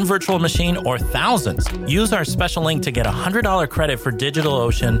running one virtual machine or thousands. Use our special link to get $100 credit for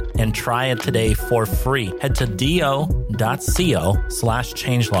DigitalOcean and try it today for free. Head to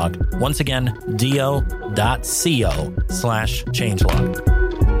do.co/changelog. Once again, do.co/changelog.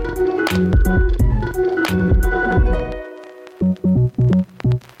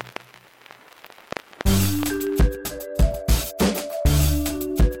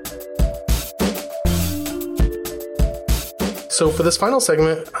 So for this final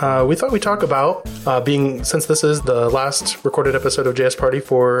segment, we thought we'd talk about since this is the last recorded episode of JS Party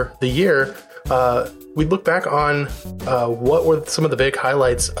for the year, we'd look back on what were some of the big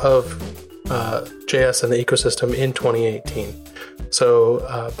highlights of JS and the ecosystem in 2018.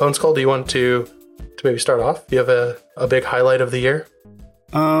 So, Bone Skull, do you want to maybe start off? Do you have a big highlight of the year?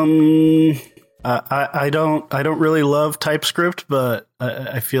 I don't really love TypeScript, but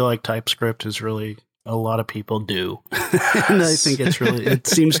I feel like TypeScript is really a lot of people do, and I think it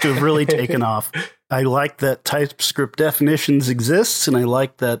seems to have really taken off. I like that TypeScript definitions exist, and I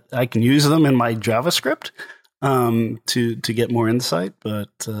like that I can use them in my JavaScript to get more insight,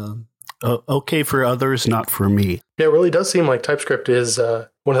 but okay for others, not for me. Yeah, it really does seem like TypeScript is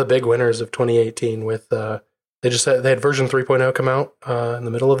one of the big winners of 2018 with they had version 3.0 come out in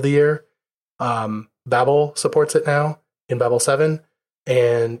the middle of the year. Babel supports it now in Babel 7,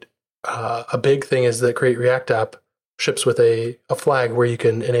 and a big thing is that Create React app ships with a flag where you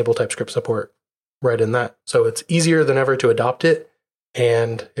can enable TypeScript support right in that. So it's easier than ever to adopt it,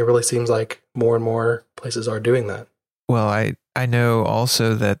 and it really seems like more and more places are doing that. Well, I know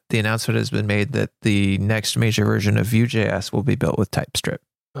also that the announcement has been made that the next major version of Vue.js will be built with TypeScript.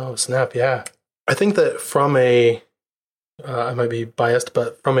 Oh, snap, yeah. I think that from I might be biased,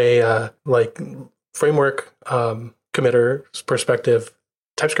 but from a framework committer's perspective,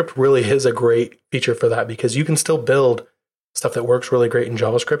 TypeScript really is a great feature for that, because you can still build stuff that works really great in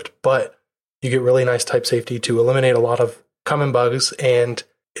JavaScript, but you get really nice type safety to eliminate a lot of common bugs. And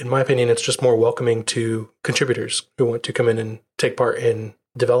in my opinion, it's just more welcoming to contributors who want to come in and take part in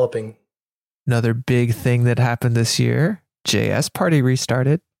developing. Another big thing that happened this year, JS Party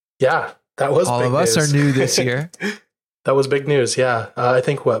restarted. Yeah, that was all big of us news. are new this year. That was big news, yeah. I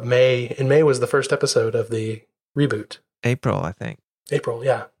think May was the first episode of the reboot. April, I think. April,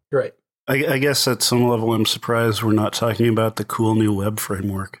 yeah, you're right. I guess at some level I'm surprised we're not talking about the cool new web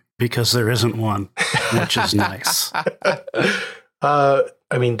framework, because there isn't one, which is nice.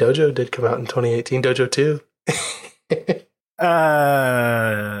 I mean, Dojo did come out in 2018, Dojo 2.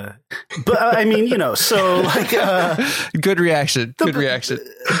 But I mean, so like, good reaction.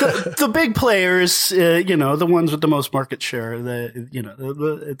 The big players, the ones with the most market share,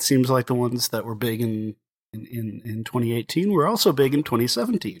 it seems like the ones that were big in 2018 were also big in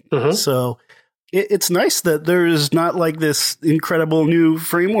 2017. Mm-hmm. So it's nice that there's not like this incredible new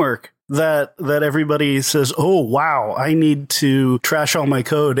framework that everybody says, oh, wow, I need to trash all my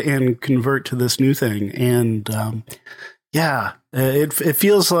code and convert to this new thing. And it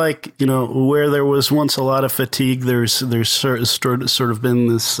feels like, where there was once a lot of fatigue, there's sort of been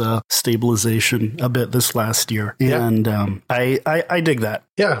this stabilization a bit this last year. And I dig that.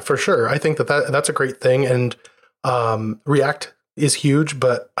 Yeah, for sure. I think that's a great thing. And React is huge,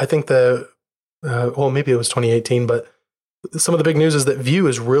 but I think maybe it was 2018, but some of the big news is that Vue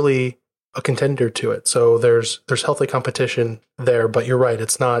is really a contender to it. So there's healthy competition there, but you're right.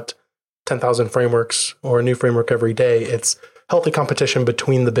 It's not 10,000 frameworks or a new framework every day. It's healthy competition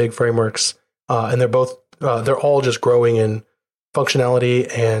between the big frameworks. And they're all just growing in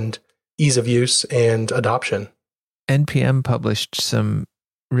functionality and ease of use and adoption. NPM published some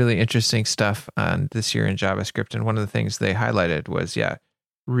really interesting stuff on this year in JavaScript. And one of the things they highlighted was,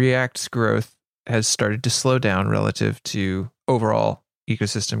 React's growth has started to slow down relative to overall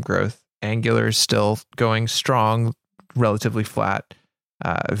ecosystem growth. Angular is still going strong, relatively flat.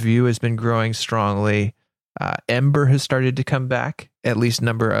 Vue has been growing strongly. Ember has started to come back, at least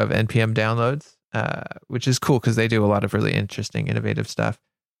number of NPM downloads, which is cool because they do a lot of really interesting, innovative stuff.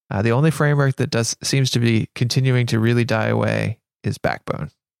 The only framework that seems to be continuing to really die away is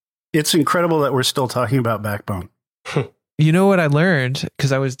Backbone. It's incredible that we're still talking about Backbone. You know what I learned?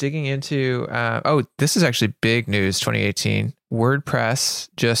 Because I was digging into, this is actually big news, 2018. WordPress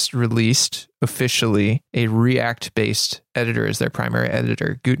just released officially a React-based editor as their primary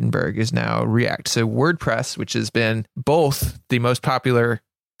editor. Gutenberg is now React. So WordPress, which has been both the most popular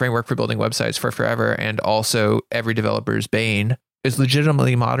framework for building websites for forever and also every developer's bane, is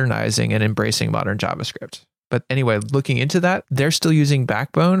legitimately modernizing and embracing modern JavaScript. But anyway, looking into that, they're still using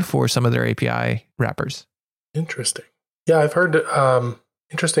Backbone for some of their API wrappers. Interesting. Yeah, I've heard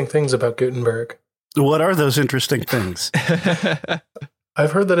interesting things about Gutenberg. What are those interesting things?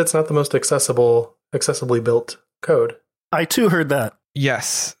 I've heard that it's not the most accessibly built code. I too heard that.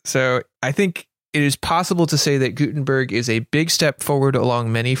 Yes. So I think it is possible to say that Gutenberg is a big step forward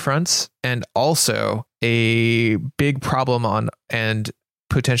along many fronts and also a big problem on and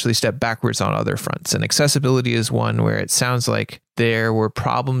potentially step backwards on other fronts. And accessibility is one where it sounds like there were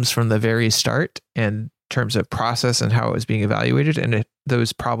problems from the very start in terms of process and how it was being evaluated, and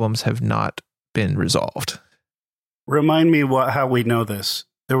those problems have not been resolved. Remind me how we know this.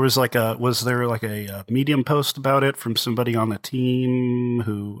 Was there a Medium post about it from somebody on the team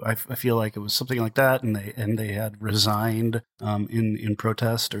who I feel like it was something like that, and they had resigned in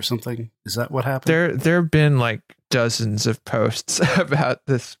protest or something? Is that what happened? There have been like dozens of posts about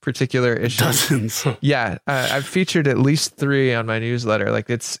this particular issue. Dozens. Yeah, I've featured at least 3 on my newsletter. Like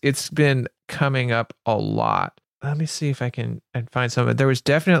it's been coming up a lot. Let me see if I can find some. There was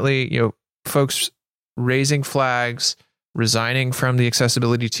definitely folks raising flags, resigning from the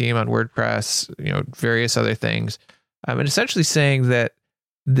accessibility team on WordPress, various other things, and essentially saying that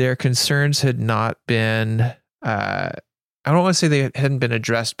their concerns had not been, I don't want to say they hadn't been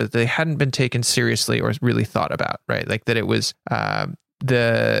addressed, but they hadn't been taken seriously or really thought about, right? Like that it was,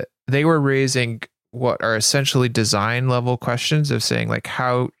 they were raising what are essentially design level questions of saying like,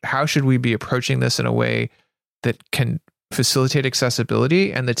 how should we be approaching this in a way that can facilitate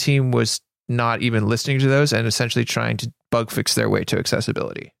accessibility? And the team was not even listening to those and essentially trying to bug fix their way to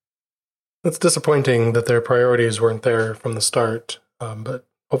accessibility. It's disappointing that their priorities weren't there from the start, but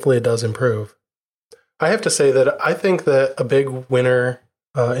hopefully it does improve. I have to say that I think that a big winner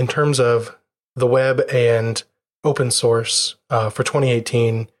in terms of the web and open source for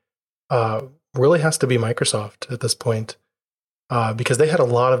 2018 really has to be Microsoft at this point, because they had a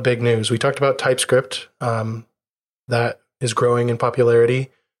lot of big news. We talked about TypeScript that is growing in popularity,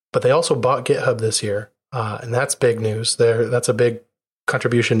 but they also bought GitHub this year, and that's big news. That's a big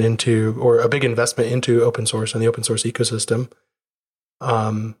contribution into, or a big investment into open source and the open source ecosystem.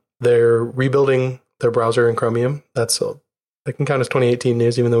 They're rebuilding their browser in Chromium. That can count as 2018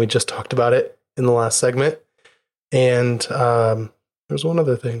 news, even though we just talked about it in the last segment. And there's one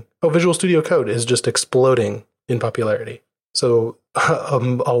other thing. Visual Studio Code is just exploding in popularity. So a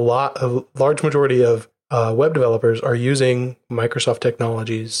large majority of web developers are using Microsoft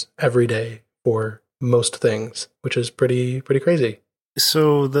technologies every day for most things, which is pretty crazy.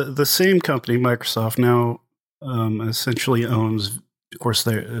 So the same company, Microsoft, now essentially owns, of course,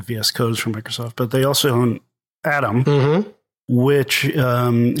 their VS Code's from Microsoft, but they also own Atom, which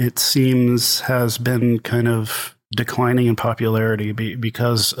it seems has been kind of declining in popularity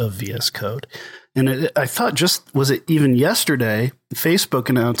because of VS Code. And I thought was it even yesterday, Facebook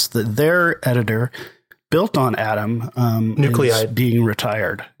announced that their editor built on Atom Nuclei is being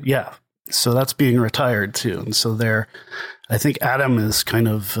retired. Yeah. So that's being retired too. And so I think Atom is kind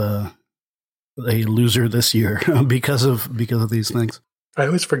of a loser this year because of these things. I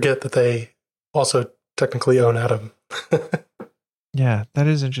always forget that they also technically own Atom. Yeah, that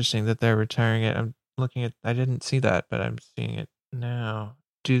is interesting that they're retiring it. I'm looking at, I didn't see that, but I'm seeing it now.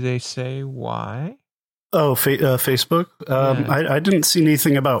 Do they say why? Oh, Facebook? I didn't see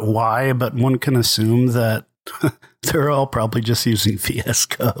anything about why, but one can assume that they're all probably just using VS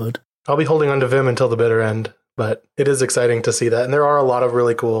Code. I'll be holding on to Vim until the bitter end, but it is exciting to see that. And there are a lot of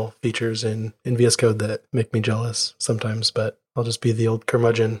really cool features in VS Code that make me jealous sometimes, but I'll just be the old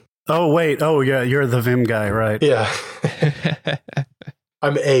curmudgeon. Oh, wait. Oh, yeah. You're the Vim guy, right? Yeah.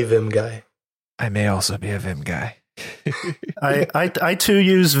 I'm a Vim guy. I may also be a Vim guy. I too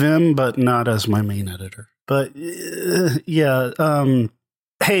use Vim, but not as my main editor. But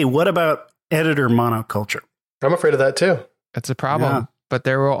hey, what about editor monoculture? I'm afraid of that too. That's a problem. Yeah. But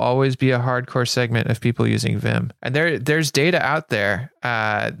there will always be a hardcore segment of people using Vim. And there's data out there.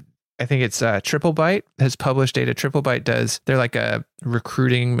 I think it's TripleByte has published data. TripleByte they're like a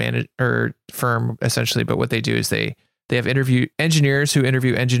recruiting manager firm essentially, but what they do is they have engineers who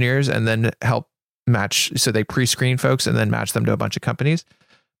interview engineers and then help match. So they pre-screen folks and then match them to a bunch of companies.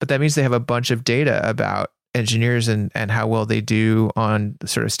 But that means they have a bunch of data about engineers and how well they do on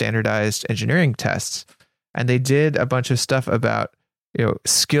sort of standardized engineering tests. And they did a bunch of stuff about,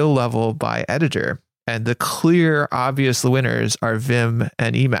 skill level by editor. And the clear, obvious winners are Vim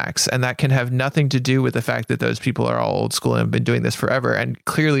and Emacs. And that can have nothing to do with the fact that those people are all old school and have been doing this forever. And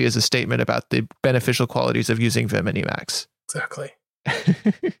clearly is a statement about the beneficial qualities of using Vim and Emacs. Exactly.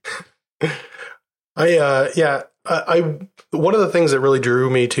 One of the things that really drew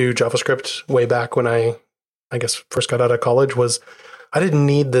me to JavaScript way back when I guess first got out of college was I didn't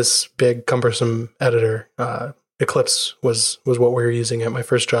need this big cumbersome editor. Eclipse was what we were using at my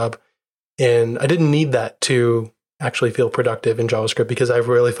first job. And I didn't need that to actually feel productive in JavaScript because I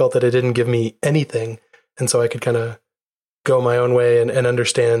really felt that it didn't give me anything. And so I could kind of go my own way and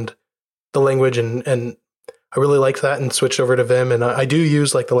understand the language. And I really liked that and switched over to Vim. And I do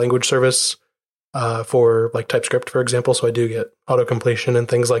use like the language service for like TypeScript, for example. So I do get auto-completion and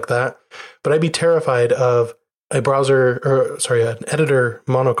things like that. But I'd be terrified of an editor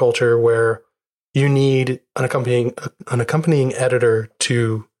monoculture where you need an accompanying editor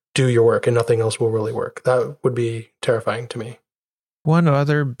to do your work and nothing else will really work. That would be terrifying to me. One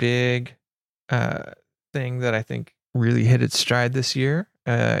other big thing that I think really hit its stride this year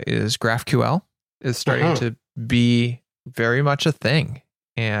is GraphQL is starting to be very much a thing.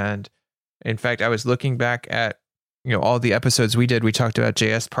 And in fact, I was looking back at all the episodes we did. We talked about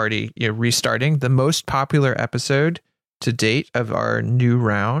JS Party restarting. The most popular episode to date of our new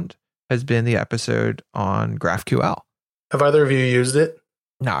round has been the episode on GraphQL. Have either of you used it?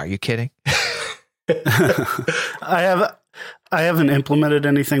 No, are you kidding? I haven't implemented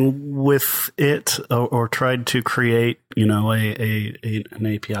anything with it or tried to create, an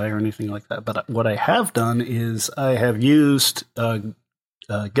API or anything like that. But what I have done is I have used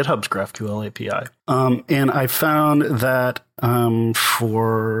GitHub's GraphQL API, and I found that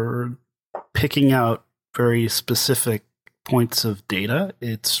for picking out very specific points of data,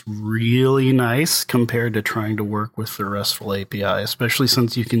 it's really nice compared to trying to work with the RESTful API, especially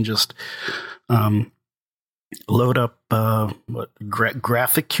since you can just load up GraphQL.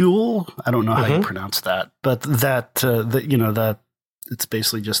 I don't know how you pronounce that, but that it's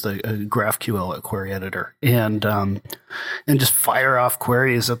basically just a GraphQL query editor, and just fire off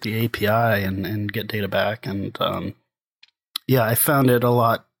queries at the API and get data back. And I found it a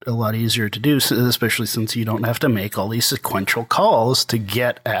lot easier to do, especially since you don't have to make all these sequential calls to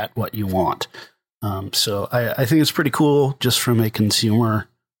get at what you want. So I think it's pretty cool just from a consumer,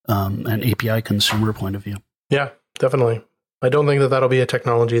 an API consumer point of view. Yeah, definitely. I don't think that that'll be a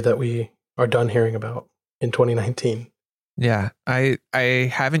technology that we are done hearing about in 2019. Yeah, I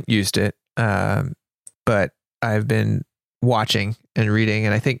haven't used it, but I've been watching and reading,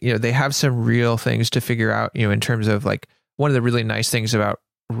 and I think they have some real things to figure out. In terms of like one of the really nice things about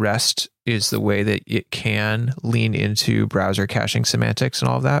REST is the way that it can lean into browser caching semantics and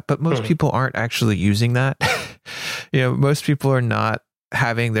all of that, but most people aren't actually using that. Most people are not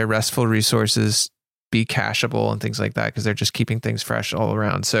having their RESTful resources be cacheable and things like that because they're just keeping things fresh all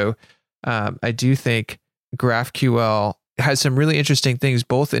around. So I do think GraphQL has some really interesting things,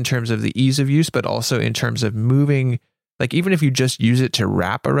 both in terms of the ease of use, but also in terms of moving, like even if you just use it to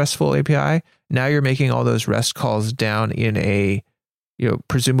wrap a RESTful API, now you're making all those REST calls down in a,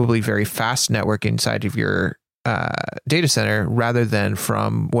 presumably very fast network inside of your data center rather than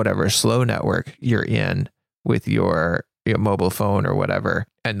from whatever slow network you're in with your mobile phone or whatever.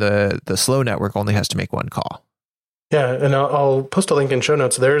 And the slow network only has to make one call. Yeah, and I'll post a link in show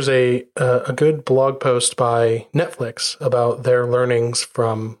notes. There's a good blog post by Netflix about their learnings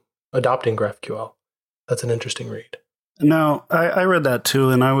from adopting GraphQL. That's an interesting read. No, I read that too,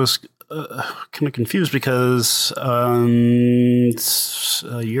 and I was kind of confused because it's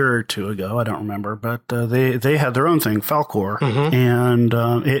a year or two ago, I don't remember, but they had their own thing, Falcor, and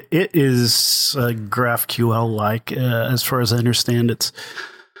it is GraphQL-like. As far as I understand, it's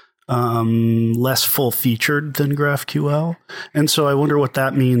less full-featured than GraphQL. And so I wonder what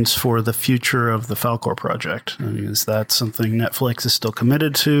that means for the future of the Falcor project. I mean, is that something Netflix is still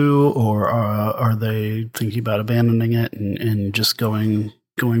committed to, or are they thinking about abandoning it and just going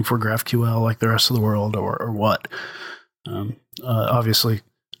for GraphQL like the rest of the world, or what? Obviously,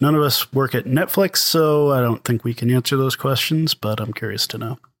 none of us work at Netflix, so I don't think we can answer those questions, but I'm curious to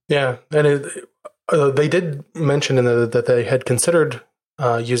know. Yeah, and they did mention that they had considered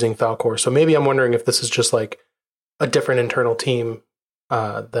using Falcor. So maybe I'm wondering if this is just like a different internal team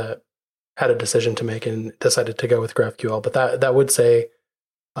that had a decision to make and decided to go with GraphQL. But that would say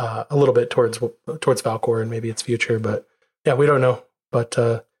a little bit towards Falcor and maybe its future. But yeah, we don't know. But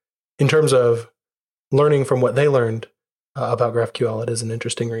in terms of learning from what they learned about GraphQL, it is an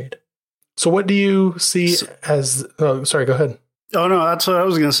interesting read. So what do you see as... Oh, sorry, go ahead. Oh, no, that's what I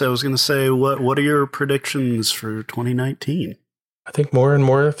was going to say. I was going to say, what are your predictions for 2019? I think more and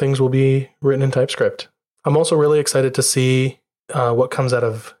more things will be written in TypeScript. I'm also really excited to see what comes out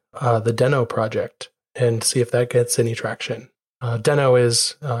of the Deno project and see if that gets any traction. Deno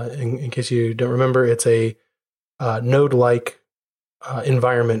is, in case you don't remember, it's a Node-like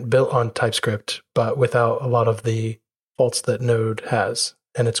environment built on TypeScript, but without a lot of the faults that Node has.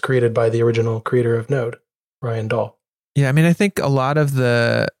 And it's created by the original creator of Node, Ryan Dahl. Yeah, I mean, I think a lot of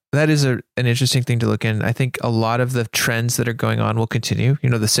that is an interesting thing to look in. I think a lot of the trends that are going on will continue. You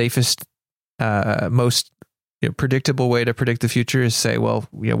know, the safest, most predictable way to predict the future is say, well,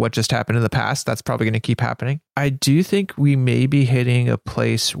 what just happened in the past, that's probably going to keep happening. I do think we may be hitting a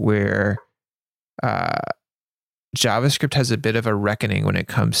place where JavaScript has a bit of a reckoning when it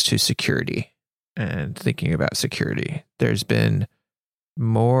comes to security and thinking about security. There's been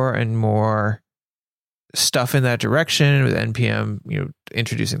more and more stuff in that direction with NPM,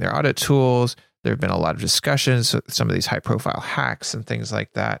 introducing their audit tools. There have been a lot of discussions, some of these high profile hacks and things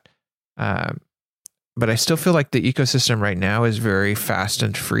like that. But I still feel like the ecosystem right now is very fast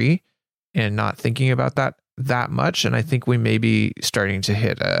and free and not thinking about that much. And I think we may be starting to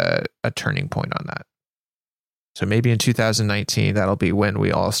hit a turning point on that. So maybe in 2019, that'll be when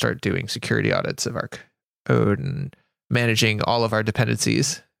we all start doing security audits of our code and managing all of our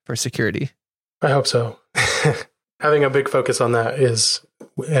dependencies for security. I hope so. Having a big focus on that is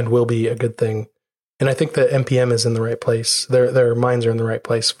and will be a good thing. And I think that NPM is in the right place. Their minds are in the right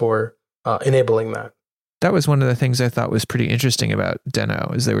place for enabling that. That was one of the things I thought was pretty interesting about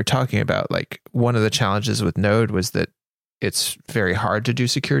Deno, is they were talking about like one of the challenges with Node was that it's very hard to do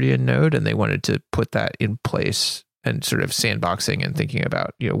security in Node, and they wanted to put that in place and sort of sandboxing and thinking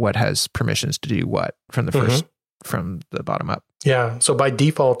about what has permissions to do what from the from the bottom up. Yeah. So by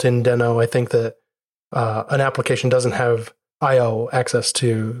default in Deno, I think that an application doesn't have I/O access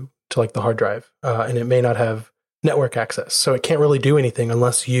to like the hard drive, and it may not have network access. So it can't really do anything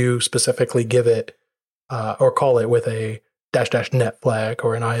unless you specifically give it or call it with a --net flag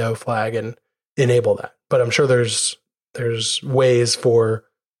or an I/O flag and enable that. But I'm sure there's ways for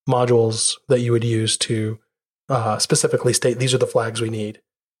modules that you would use to specifically state these are the flags we need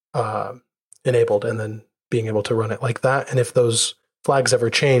enabled, and then being able to run it like that. And if those flags ever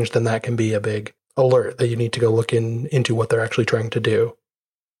change, then that can be a big alert that you need to go look into what they're actually trying to do.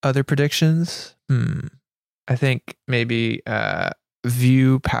 Other predictions? I think maybe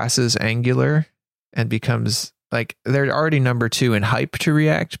Vue passes Angular and becomes like, they're already number 2 in hype to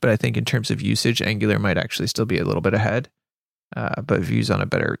React, but I think in terms of usage, Angular might actually still be a little bit ahead. But Vue's on a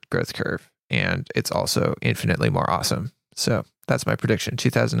better growth curve, and it's also infinitely more awesome. So that's my prediction.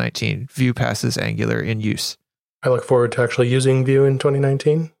 2019, Vue passes Angular in use. I look forward to actually using Vue in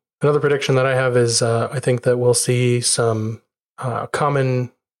 2019. Another prediction that I have is I think that we'll see some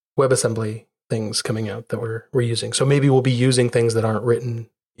common WebAssembly things coming out that we're using. So maybe we'll be using things that aren't written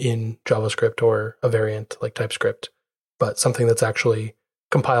in JavaScript or a variant like TypeScript, but something that's actually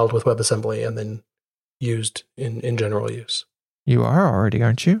compiled with WebAssembly and then used in general use. You are already,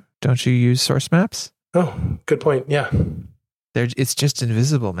 aren't you? Don't you use source maps? Oh, good point. Yeah. It's just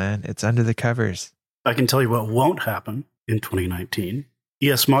invisible, man. It's under the covers. I can tell you what won't happen in 2019.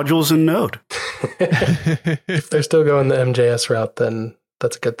 ES modules in Node. If they're still going the MJS route, then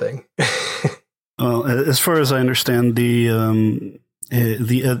that's a good thing. Well, as far as I understand, the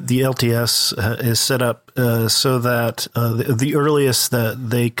LTS is set up so that the earliest that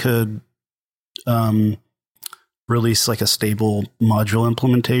they could release like a stable module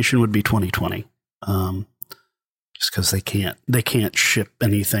implementation would be 2020. just because they can't ship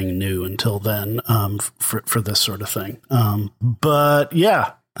anything new until then for this sort of thing. But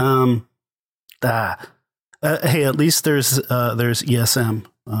yeah, hey, at least there's ESM,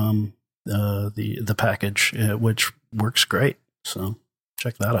 the package, which works great. So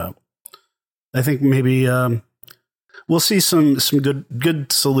check that out. I think maybe we'll see some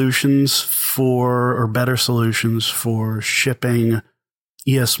good solutions or better solutions for shipping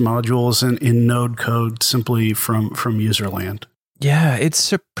ES modules in Node code simply from userland. Yeah, it's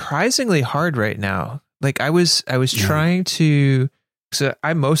surprisingly hard right now. Like I was trying to, so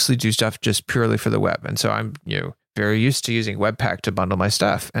I mostly do stuff just purely for the web, and so I'm very used to using Webpack to bundle my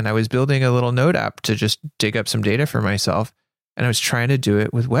stuff. And I was building a little Node app to just dig up some data for myself, and I was trying to do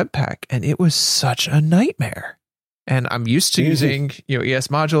it with Webpack, and it was such a nightmare. And I'm used to using ES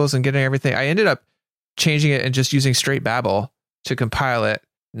modules and getting everything. I ended up changing it and just using straight Babel to compile it,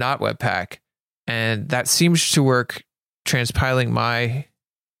 not Webpack. And that seems to work, transpiling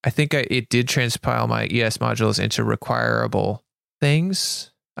it did transpile my ES modules into requirable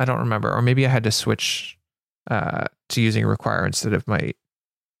things. I don't remember. Or maybe I had to switch to using require instead of my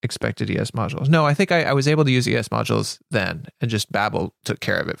expected ES modules. No, I think I was able to use ES modules then, and just Babel took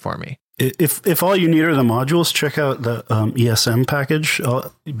care of it for me. If all you need are the modules, check out the ESM package.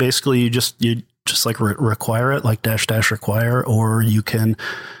 Basically, you just like require it, like -- require, or you can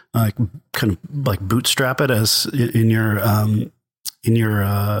kind of like bootstrap it as in your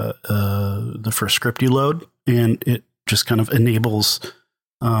the first script you load, and it just kind of enables.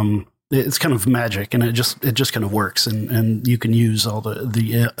 It's kind of magic, and it just kind of works, and you can use all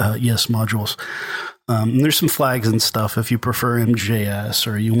the ES modules. There's some flags and stuff if you prefer MJS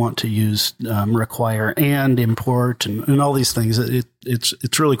or you want to use require and import and all these things.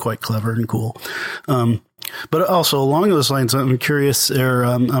 It's really quite clever and cool. But also along those lines, I'm curious.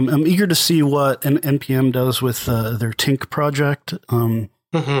 I'm eager to see what NPM does with their Tink project in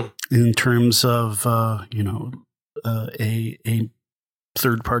terms of a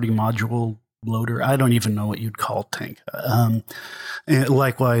third-party module loader. I don't even know what you'd call Tink. And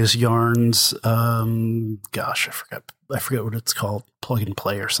likewise, Yarn's, gosh, I forget what it's called, plug and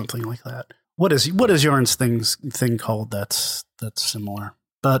play or something like that. What is Yarn's thing called that's similar?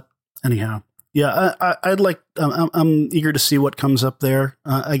 But anyhow, yeah, I'm eager to see what comes up there.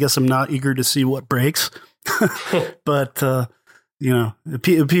 I guess I'm not eager to see what breaks, but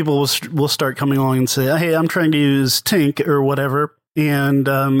people will start coming along and say, "Hey, I'm trying to use Tink or whatever." And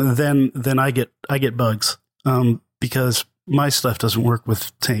then I get bugs because my stuff doesn't work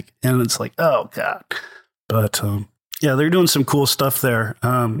with Tink, and it's like, oh god. But yeah, they're doing some cool stuff there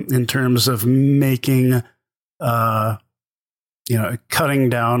in terms of making cutting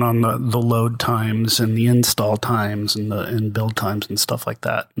down on the load times and the install times and build times and stuff like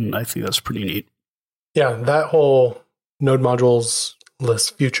that. And I think that's pretty neat. Yeah, that whole node modules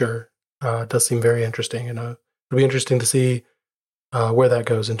list future does seem very interesting, and it'll be interesting to see where that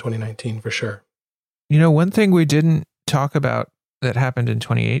goes in 2019 for sure. One thing we didn't talk about that happened in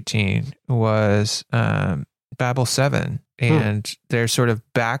 2018 was Babel 7 and their sort of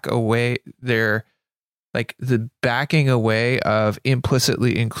the backing away of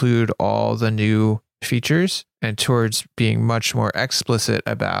implicitly include all the new features and towards being much more explicit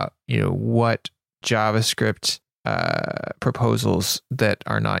about, what JavaScript proposals that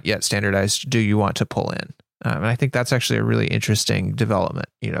are not yet standardized do you want to pull in? And I think that's actually a really interesting development.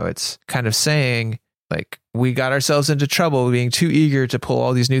 It's kind of saying, like, we got ourselves into trouble being too eager to pull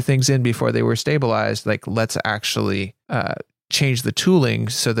all these new things in before they were stabilized. Like, let's actually change the tooling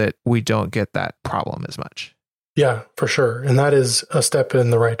so that we don't get that problem as much. Yeah, for sure. And that is a step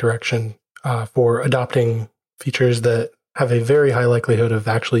in the right direction for adopting features that have a very high likelihood of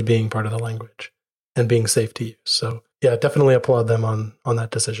actually being part of the language and being safe to use. So yeah, definitely applaud them on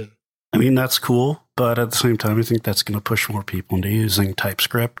that decision. I mean, that's cool, but at the same time, I think that's going to push more people into using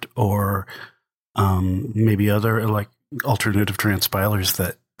TypeScript or maybe other like alternative transpilers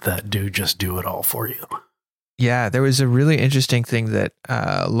that do it all for you. Yeah, there was a really interesting thing that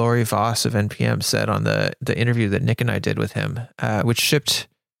Laurie Voss of NPM said on the interview that Nick and I did with him, which shipped,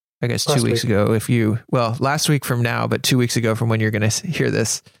 I guess, 2 weeks ago. Last week from now, but 2 weeks ago from when you're going to hear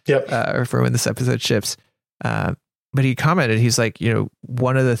this, or for when this episode ships. But he commented, he's like,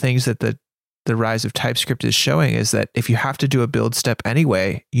 one of the things that the rise of TypeScript is showing is that if you have to do a build step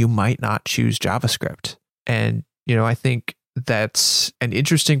anyway, you might not choose JavaScript. And, I think that's an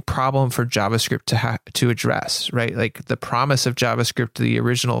interesting problem for JavaScript to address, right? Like the promise of JavaScript, the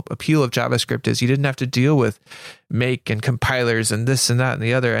original appeal of JavaScript is you didn't have to deal with make and compilers and this and that and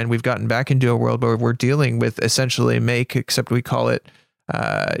the other. And we've gotten back into a world where we're dealing with essentially make, except we call it,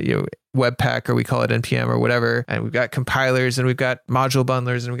 Webpack, or we call it NPM or whatever, and we've got compilers and we've got module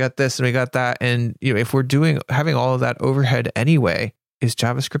bundlers and we got this and we got that. And if we're having all of that overhead anyway, is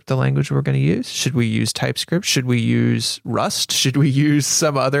JavaScript the language we're going to use? Should we use TypeScript? Should we use Rust? Should we use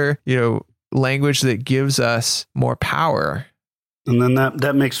some other language that gives us more power? And then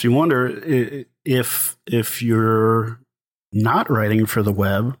that makes me wonder if you're not writing for the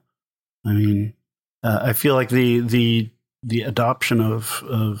web. I mean, I feel like the adoption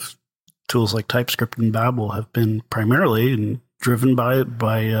of tools like TypeScript and Babel have been primarily driven by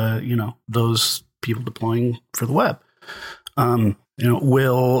those people deploying for the web.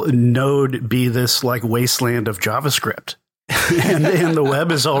 Will Node be this like wasteland of JavaScript, and the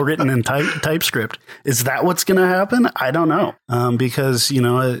web is all written in TypeScript? Is that what's going to happen? I don't know, because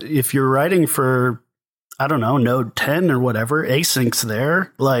if you're writing for Node 10 or whatever, asyncs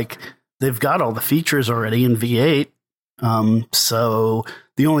there, like they've got all the features already in V8. So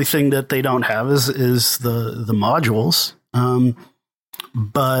the only thing that they don't have is the modules.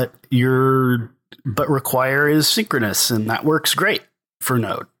 But require is synchronous, and that works great for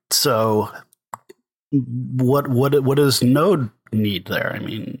Node. So what does Node need there? I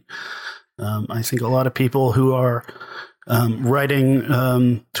mean, I think a lot of people who are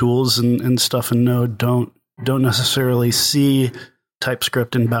writing tools and stuff in Node don't necessarily see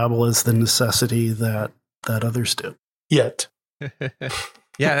TypeScript and Babel as the necessity that others do. Yet.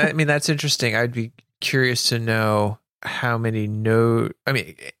 Yeah, I mean, that's interesting. I'd be curious to know how many Node... I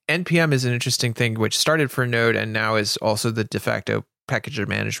mean, NPM is an interesting thing, which started for Node and now is also the de facto package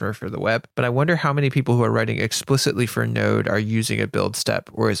manager for the web. But I wonder how many people who are writing explicitly for Node are using a build step,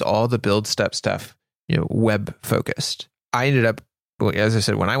 or is all the build step stuff, web focused? I ended up, as I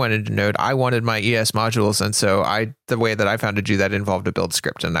said, when I went into Node, I wanted my ES modules. And so the way that I found to do that involved a build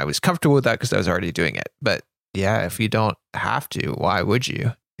script. And I was comfortable with that because I was already doing it. But yeah, if you don't have to, why would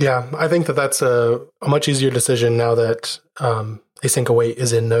you? Yeah, I think that's a much easier decision now that async await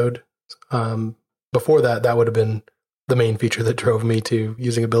is in Node. Before that would have been the main feature that drove me to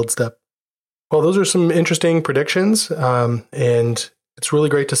using a build step. Well, those are some interesting predictions, and it's really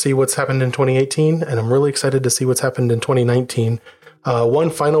great to see what's happened in 2018, and I'm really excited to see what's happened in 2019. One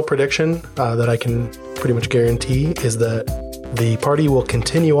final prediction that I can pretty much guarantee is that the party will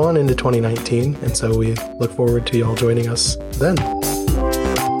continue on into 2019, and so we look forward to y'all joining us then.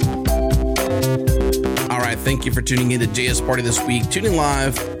 All right, thank you for tuning in to JS Party this week. Tune in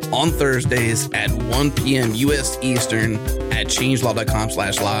live on Thursdays at 1 p.m. U.S. Eastern at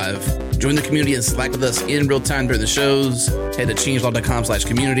changelog.com/live. Join the community and Slack with us in real time during the shows. Head to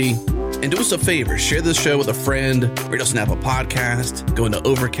changelog.com/community. And do us a favor, share this show with a friend, rate us an Apple Podcast, go into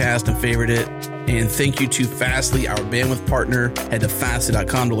Overcast and favorite it. And thank you to Fastly, our bandwidth partner. Head to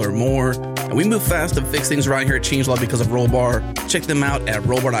fastly.com to learn more. And we move fast to fix things around here at Changelog because of Rollbar. Check them out at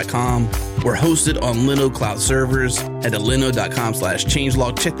rollbar.com. We're hosted on Linode Cloud servers. Head to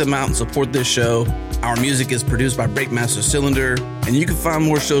linode.com/changelog. Check them out and support this show. Our music is produced by Breakmaster Cylinder. And you can find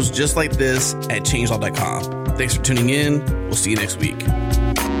more shows just like this at changelog.com. Thanks for tuning in. We'll see you next week.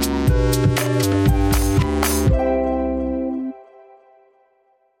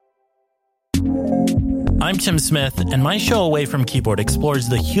 I'm Tim Smith, and my show Away from Keyboard explores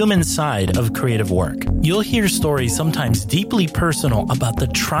the human side of creative work. You'll hear stories sometimes deeply personal about the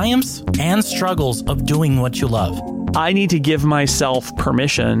triumphs and struggles of doing what you love. I need to give myself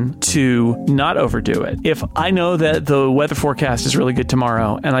permission to not overdo it. If I know that the weather forecast is really good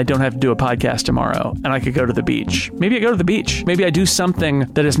tomorrow and I don't have to do a podcast tomorrow and I could go to the beach, maybe I go to the beach. Maybe I do something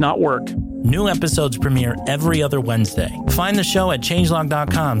that is not work. New episodes premiere every other Wednesday. Find the show at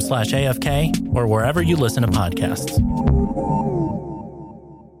changelog.com/AFK or wherever you listen to podcasts.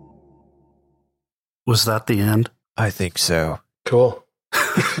 Was that the end? I think so. Cool.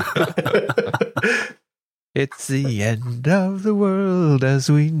 It's the end of the world as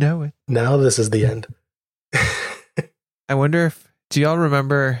we know it. Now this is the end. I wonder do y'all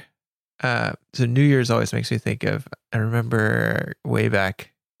remember, so New Year's always makes me think of, I remember way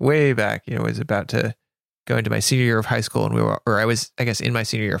back, I was about to go into my senior year of high school, and I was, I guess, in my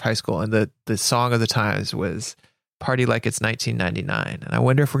senior year of high school, and the song of the times was Party Like It's 1999. And I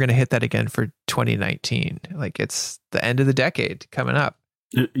wonder if we're going to hit that again for 2019. Like, it's the end of the decade coming up.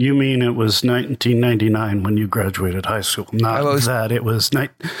 You mean it was 1999 when you graduated high school? Not that it was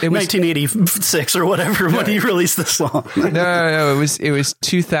 1986 or whatever when you released the song. No. It was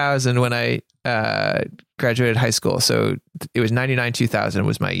 2000 when I graduated high school. So it was 99-2000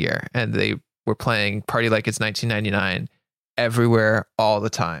 was my year, and they were playing Party Like It's 1999 everywhere all the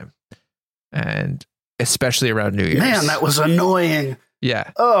time, and especially around New Year's. Man, that was annoying.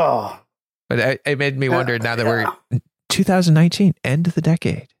 Yeah. Oh, but it made me wonder now that we're 2019, end of the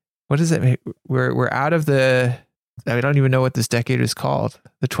decade. what does it make? We're out of the, I don't even know what this decade is called.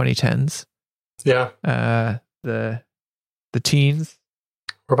 The 2010s. Yeah. The teens.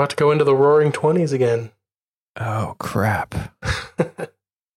 We're about to go into the roaring 20s again. Oh, crap.